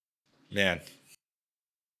 man.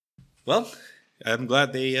 Well, I'm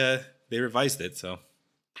glad they revised it. So,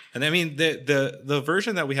 and I mean the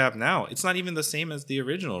version that we have now, it's not even the same as the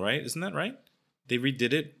original, right? Isn't that right? They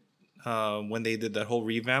redid it when they did that whole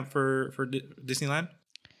revamp for Disneyland.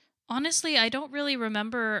 Honestly, I don't really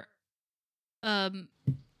remember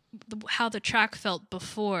how the track felt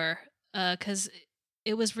before, because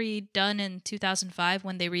it was redone in 2005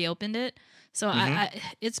 when they reopened it. So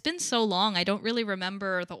it's been so long, I don't really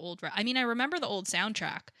remember the old ride. I mean, I remember the old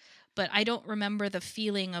soundtrack, but I don't remember the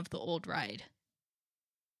feeling of the old ride.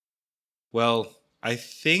 Well, I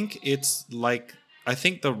think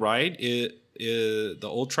the ride the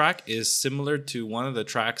old track is similar to one of the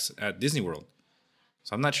tracks at Disney World.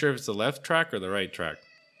 So I'm not sure if it's the left track or the right track.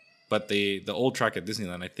 But the old track at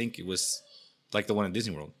Disneyland, I think it was like the one at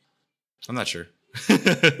Disney World. I'm not sure.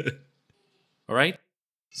 All right.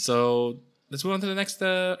 So let's move on to the next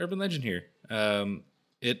urban legend here.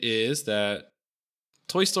 It is that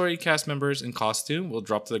Toy Story cast members in costume will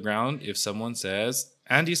drop to the ground if someone says,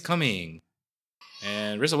 "Andy's coming."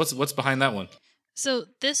 And Rissa, what's behind that one? So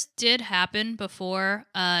this did happen before.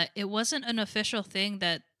 It wasn't an official thing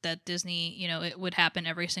that Disney, you know, it would happen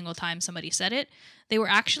every single time somebody said it. They were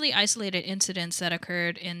actually isolated incidents that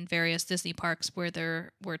occurred in various Disney parks where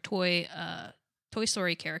there were Toy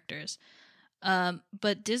Story characters.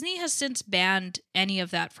 But Disney has since banned any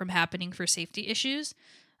of that from happening for safety issues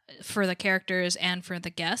for the characters and for the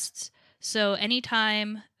guests. So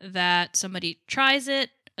anytime that somebody tries it,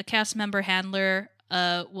 a cast member handler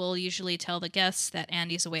will usually tell the guests that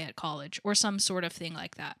Andy's away at college or some sort of thing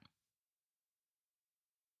like that.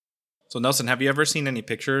 So Nelson, have you ever seen any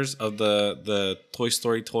pictures of the Toy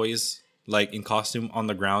Story toys like in costume on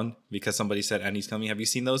the ground because somebody said Andy's coming? Have you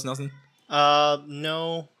seen those, Nelson?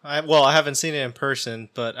 No. I haven't seen it in person,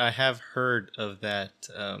 but I have heard of that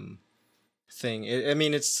thing. I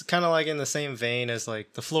mean, it's kind of like in the same vein as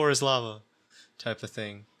like the floor is lava type of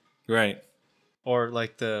thing. Right. Or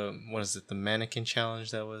like the mannequin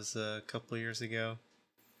challenge that was a couple of years ago.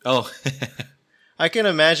 Oh. I can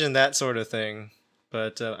imagine that sort of thing.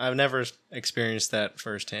 But I've never experienced that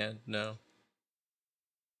firsthand. No.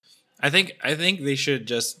 I think they should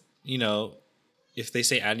just, you know, if they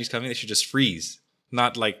say Andy's coming, they should just freeze,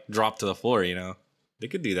 not like drop to the floor. You know, they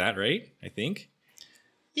could do that, right? I think.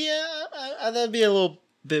 Yeah, that'd be a little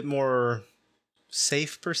bit more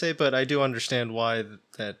safe per se, but I do understand why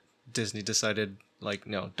that Disney decided like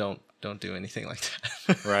no, don't do anything like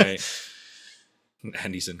that. Right.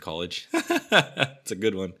 Andy's in college. It's a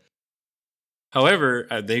good one. However,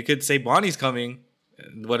 they could say Bonnie's coming.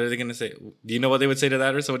 What are they going to say? Do you know what they would say to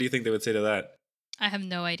that, or so? What do you think they would say to that? I have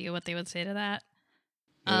no idea what they would say to that.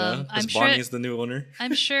 Yeah, I'm Bonnie sure is the new owner.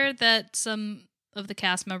 I'm sure that some of the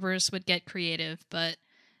cast members would get creative, but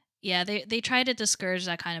yeah, they try to discourage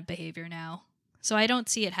that kind of behavior now. So I don't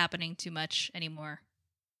see it happening too much anymore.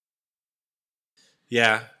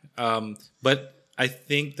 Yeah, but I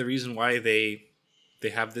think the reason why they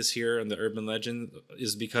have this here in the urban legend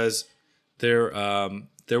is because there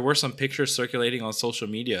were some pictures circulating on social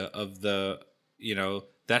media of that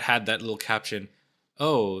had that little caption.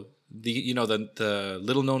 Oh, the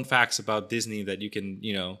little known facts about Disney that you can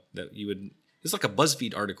that you would. It's like a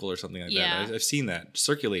BuzzFeed article or something like that. I've seen that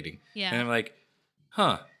circulating. Yeah, and I'm like,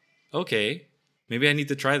 huh, okay, maybe I need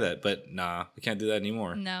to try that, but nah, we can't do that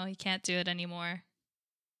anymore. No, you can't do it anymore.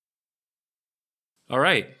 All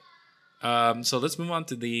right. So let's move on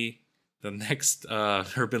to the next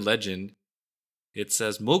urban legend. It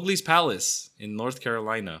says Mowgli's Palace in North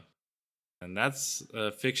Carolina. And that's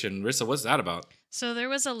fiction. Rissa, what's that about? So there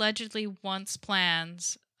was allegedly once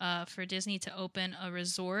plans for Disney to open a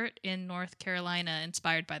resort in North Carolina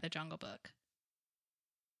inspired by the Jungle Book.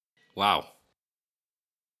 Wow.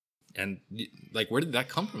 And where did that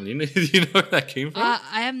come from? Do you know where that came from?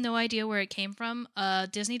 I have no idea where it came from.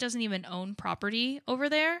 Disney doesn't even own property over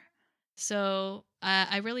there. So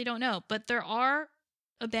I really don't know. But there are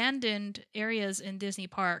abandoned areas in Disney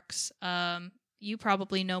parks. You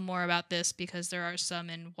probably know more about this because there are some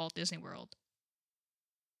in Walt Disney World.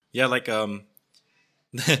 Yeah,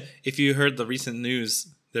 if you heard the recent news,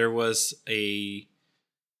 there was a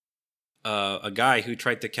guy who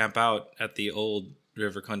tried to camp out at the old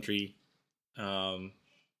River Country, the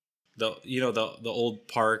old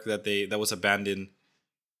park that was abandoned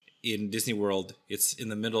in Disney World. It's in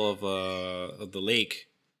the middle of the lake.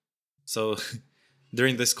 So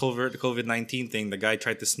during this COVID-19 thing, the guy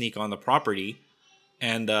tried to sneak on the property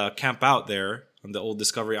and camp out there on the old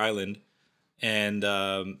Discovery Island. And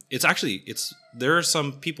there are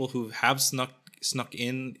some people who have snuck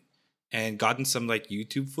in and gotten some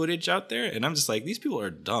YouTube footage out there, and I'm just like, these people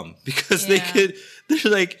are dumb because they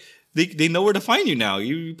know where to find you now.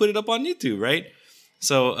 You put it up on YouTube, right?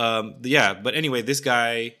 So but anyway, this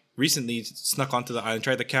guy recently snuck onto the island,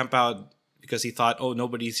 tried to camp out because he thought, oh,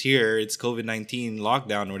 nobody's here, it's COVID-19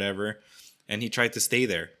 lockdown or whatever, and he tried to stay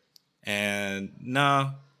there. And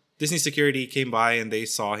Disney security came by and they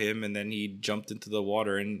saw him, and then he jumped into the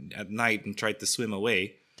water at night and tried to swim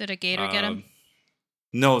away. Did a gator get him?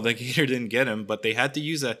 No, the gator didn't get him, but they had to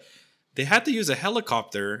use a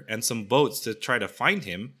helicopter and some boats to try to find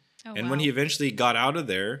him. Oh, and wow. when he eventually got out of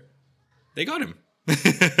there, they got him.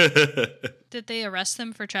 Did they arrest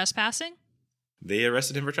him for trespassing? They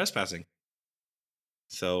arrested him for trespassing.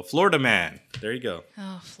 So, Florida man. There you go.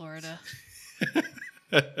 Oh, Florida.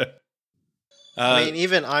 I mean,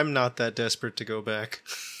 even I'm not that desperate to go back.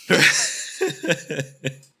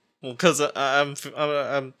 Well, because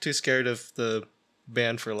I'm too scared of the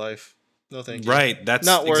ban for life. No, thank you. Right. That's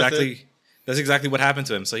not exactly what happened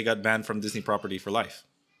to him. So he got banned from Disney property for life,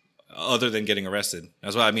 other than getting arrested.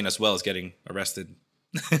 As well as getting arrested.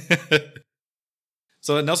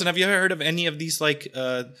 So Nelson, have you ever heard of any of these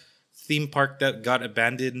theme park that got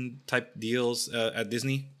abandoned type deals at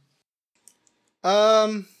Disney?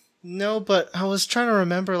 No, but I was trying to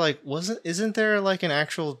remember. Isn't there an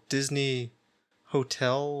actual Disney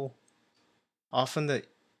hotel off on the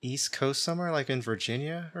East Coast somewhere, like in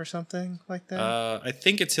Virginia or something like that? I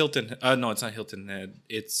think it's Hilton. No, it's not Hilton Head.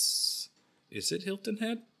 Is it Hilton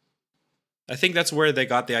Head? I think that's where they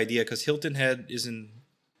got the idea, because Hilton Head is in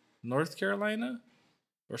North Carolina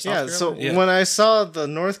or South Carolina. So when I saw the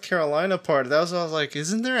North Carolina part, I was like,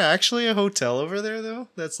 isn't there actually a hotel over there though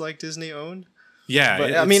that's Disney owned? Yeah, but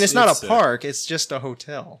it's not a park; it's just a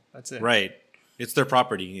hotel. That's it. Right. It's their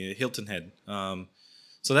property, Hilton Head.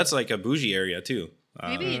 So that's a bougie area too.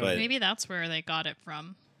 Maybe that's where they got it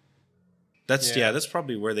from. That's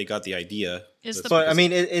probably where they got the idea.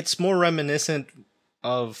 It's more reminiscent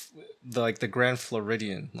of the Grand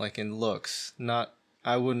Floridian, in looks. Not,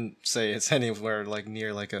 I wouldn't say it's anywhere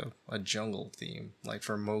near a jungle theme,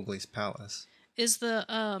 for Mowgli's Palace. Is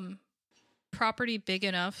the property big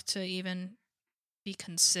enough to even be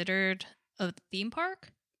considered a theme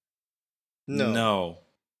park? No.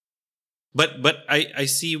 But I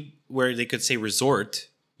see where they could say resort,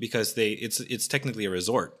 because it's technically a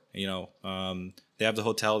resort. They have the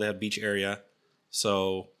hotel, they have beach area,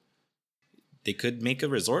 so they could make a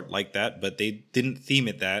resort like that. But they didn't theme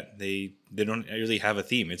it that. They don't really have a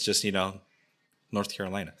theme. It's just North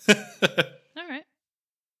Carolina. All right.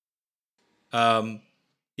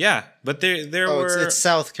 Yeah, but there Oh, were. it's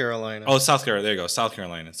South Carolina. Oh, South Carolina. There you go. South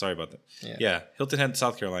Carolina. Sorry about that. Yeah. Yeah, Hilton Head,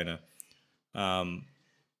 South Carolina.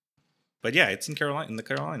 But yeah, it's in the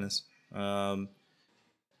Carolinas.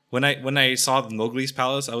 When I saw the Mowgli's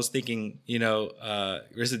Palace, I was thinking,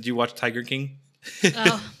 did you watch Tiger King?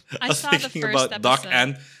 Oh, I saw the thinking first about Doc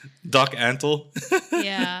episode. Doc Antle.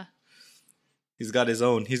 Yeah. He's got his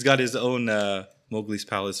own Mowgli's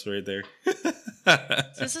Palace right there.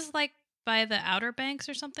 This is like by the Outer Banks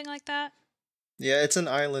or something like that. Yeah, it's an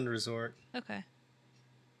island resort. Okay.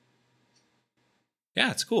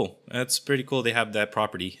 Yeah, it's cool. That's pretty cool. They have that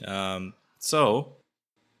property. So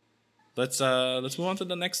let's move on to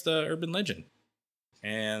the next urban legend,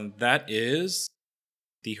 and that is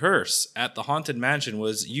the hearse at the Haunted Mansion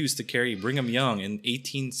was used to carry Brigham Young in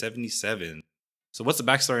 1877. So what's the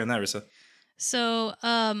backstory on that, Rissa? So,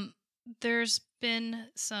 there's been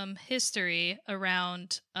some history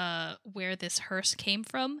around where this hearse came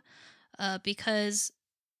from, because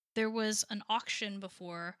there was an auction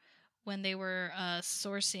before when they were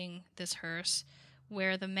sourcing this hearse,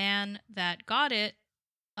 where the man that got it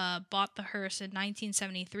bought the hearse in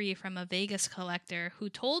 1973 from a Vegas collector who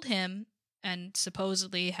told him, and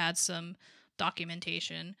supposedly had some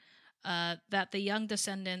documentation, that the Young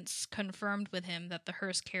descendants confirmed with him that the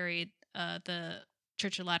hearse carried the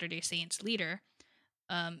Church of Latter-day Saints leader.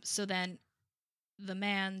 So then the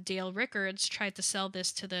man, Dale Rickards, tried to sell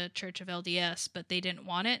this to the Church of LDS, but they didn't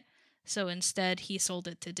want it. So instead, he sold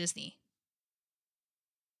it to Disney.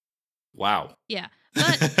 Wow. Yeah.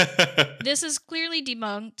 But this is clearly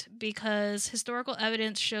debunked because historical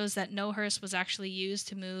evidence shows that no hearse was actually used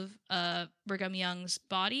to move Brigham Young's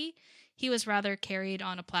body. He was rather carried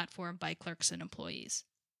on a platform by clerks and employees.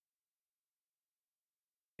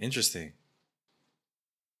 Interesting.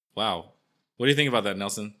 Wow. What do you think about that,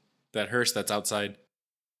 Nelson? That hearse that's outside?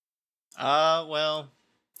 Well,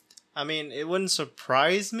 I mean, it wouldn't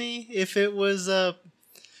surprise me if it was,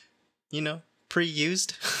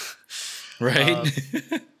 pre-used. Right.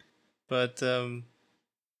 But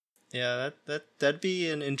yeah, that'd be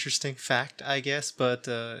an interesting fact, I guess. But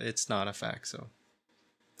it's not a fact, so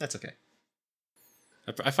that's okay.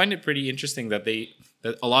 I find it pretty interesting that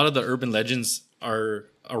that a lot of the urban legends are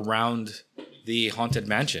around the Haunted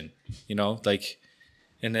Mansion.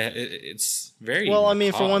 And it's very well. I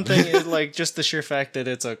mean, for one macabre. thing, like just the sheer fact that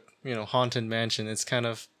it's a haunted mansion, it's kind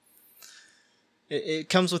of it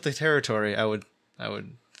comes with the territory. I would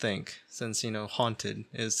think, since haunted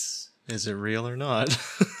is it real or not?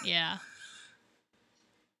 Yeah.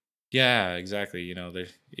 Yeah, exactly.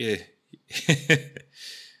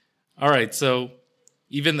 All right, so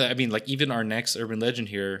even our next urban legend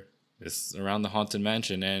here is around the Haunted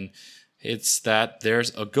Mansion, and it's that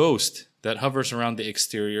there's a ghost that hovers around the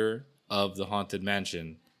exterior of the Haunted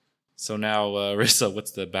Mansion. So now, Rissa,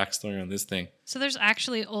 what's the backstory on this thing? So there's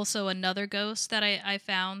actually also another ghost that I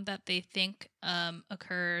found that they think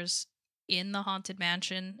occurs in the Haunted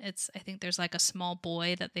Mansion. I think there's like a small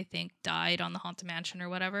boy that they think died on the Haunted Mansion or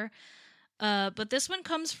whatever. But this one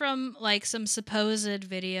comes from like some supposed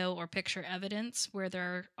video or picture evidence where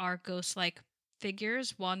there are ghost-like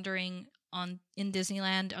figures wandering in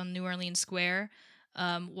Disneyland on New Orleans Square,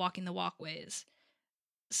 walking the walkways.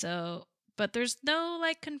 So, but there's no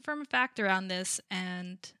like confirmed fact around this,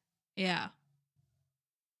 and yeah.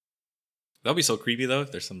 That'll be so creepy though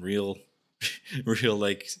if there's some real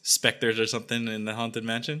like specters or something in the Haunted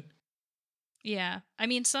Mansion. Yeah. I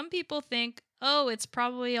mean, some people think, oh, it's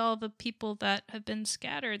probably all the people that have been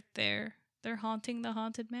scattered there. They're haunting the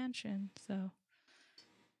Haunted Mansion, so.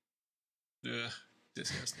 Ugh,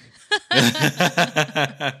 disgusting.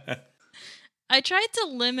 I tried to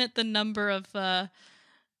limit the number of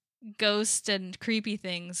ghost and creepy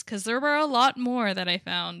things because there were a lot more that I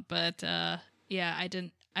found, but yeah, I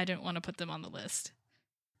didn't want to put them on the list.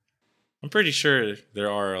 I'm pretty sure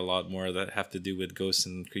there are a lot more that have to do with ghosts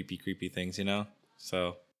and creepy things,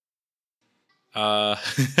 So,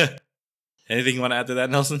 anything you want to add to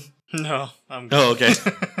that, Nelson? No, I'm good. Oh, okay.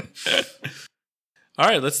 All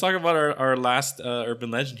right, let's talk about our last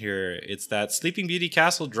urban legend here. It's that Sleeping Beauty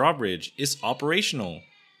Castle drawbridge is operational.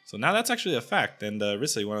 So now that's actually a fact. And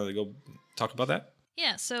Rissa, you want to go talk about that?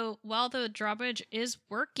 Yeah, so while the drawbridge is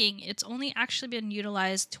working, it's only actually been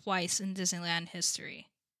utilized twice in Disneyland history.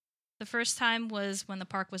 The first time was when the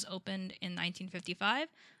park was opened in 1955,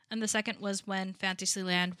 and the second was when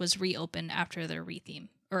Fantasyland was reopened after their retheme.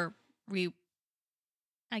 Retheme?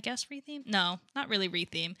 No, not really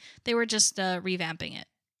retheme. They were just revamping it.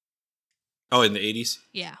 Oh, in the 80s?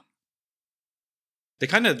 Yeah. They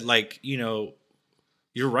kind of like, you're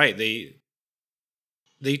right. They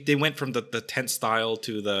went from the tent style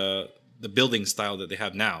to the the building style that they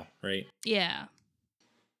have now, right? Yeah.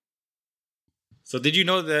 So did you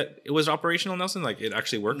know that it was operational, Nelson? Like it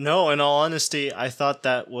actually worked? No, in all honesty, I thought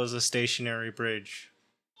that was a stationary bridge.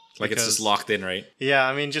 Like it's just locked in, right? Yeah,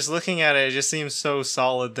 I mean, just looking at it, it just seems so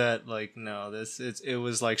solid that like no, it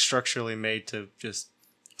was like structurally made to just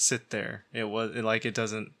sit there. It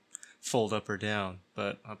doesn't fold up or down,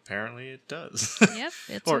 but apparently it does. Yep.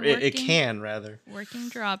 It's or it can rather. Working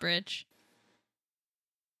drawbridge.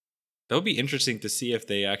 That would be interesting to see if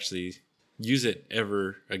they actually use it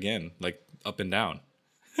ever again, like up and down.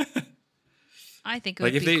 I think it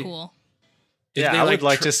Like would if be they- cool. If Yeah, they, I would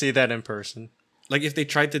like to see that in person. Like if they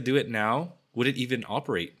tried to do it now, would it even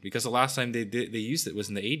operate? Because the last time they used it was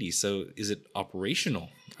in the 80s. So is it operational?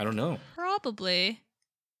 I don't know. Probably.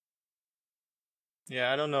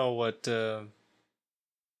 Yeah, I don't know what the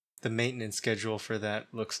maintenance schedule for that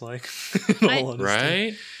looks like. in all honesty.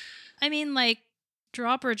 Right? I mean, like,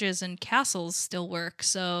 drawbridges and castles still work,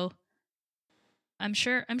 so I'm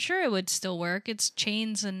sure it would still work. It's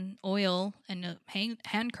chains and oil and a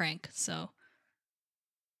hand crank, so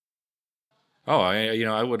Oh,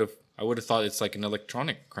 I would have thought it's like an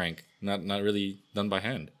electronic crank, not really done by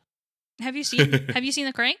hand. have you seen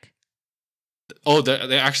the crank? Oh,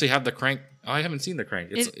 they actually have the crank. Oh, I haven't seen the crank.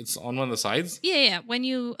 It's on one of the sides. Yeah. When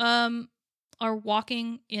you are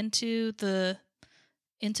walking into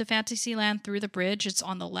Fantasyland through the bridge, it's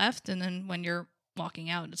on the left, and then when you're walking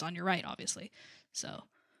out, it's on your right, obviously. So,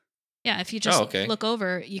 yeah, if you just look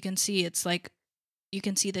over, you can see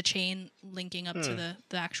the chain linking up to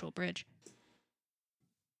the actual bridge.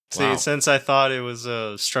 See, Wow. since I thought it was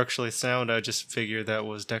structurally sound, I just figured that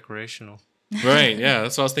was decorational. Right. Yeah.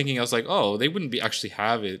 That's what I was thinking. I was like, oh, they wouldn't be actually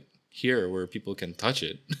have it here where people can touch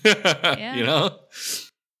it. Yeah. You know?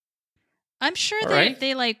 I'm sure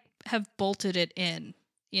they like have bolted it in,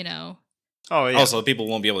 you know. Oh yeah. Also, people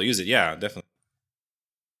won't be able to use it. Yeah, definitely.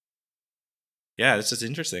 Yeah, it's just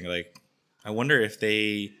interesting. Like, I wonder if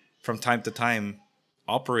they, from time to time,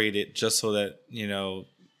 operate it just so that,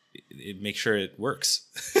 it makes sure it works.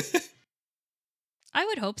 I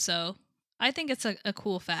would hope so. I think it's a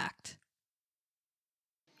cool fact.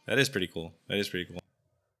 That is pretty cool.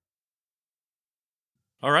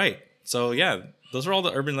 All right. So, yeah, those are all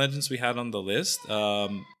the urban legends we had on the list.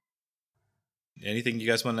 Anything you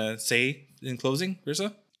guys want to say in closing,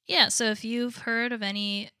 Risa? Yeah, so if you've heard of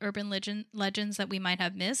any urban legends that we might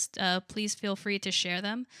have missed, please feel free to share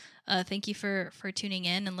them. Thank you for tuning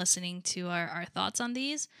in and listening to our thoughts on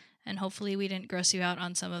these. And hopefully we didn't gross you out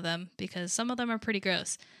on some of them, because some of them are pretty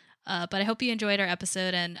gross. But I hope you enjoyed our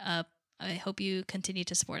episode, and I hope you continue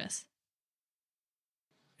to support us.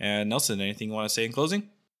 And Nelson, anything you want to say in closing?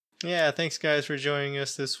 Yeah, thanks guys for joining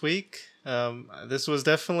us this week. This was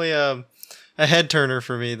definitely a head turner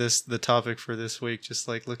for me. The topic for this week, just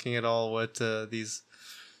like looking at all what these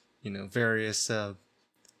various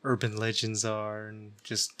urban legends are, and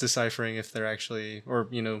just deciphering if they're actually, or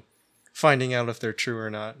finding out if they're true or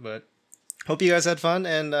not. But hope you guys had fun,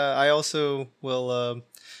 and I also will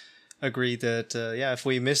agree that if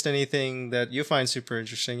we missed anything that you find super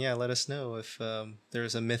interesting, let us know if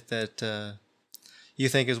there's a myth that you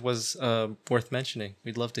think was worth mentioning.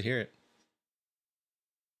 We'd love to hear it.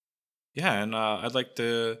 Yeah, and I'd like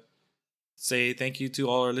to say thank you to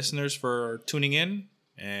all our listeners for tuning in,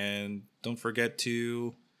 and don't forget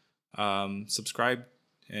to subscribe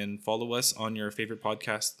and follow us on your favorite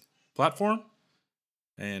podcast platform.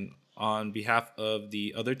 And on behalf of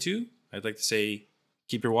the other two, I'd like to say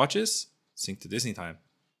keep your watches, sync to Disney time.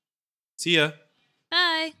 See ya.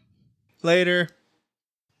 Bye. Later.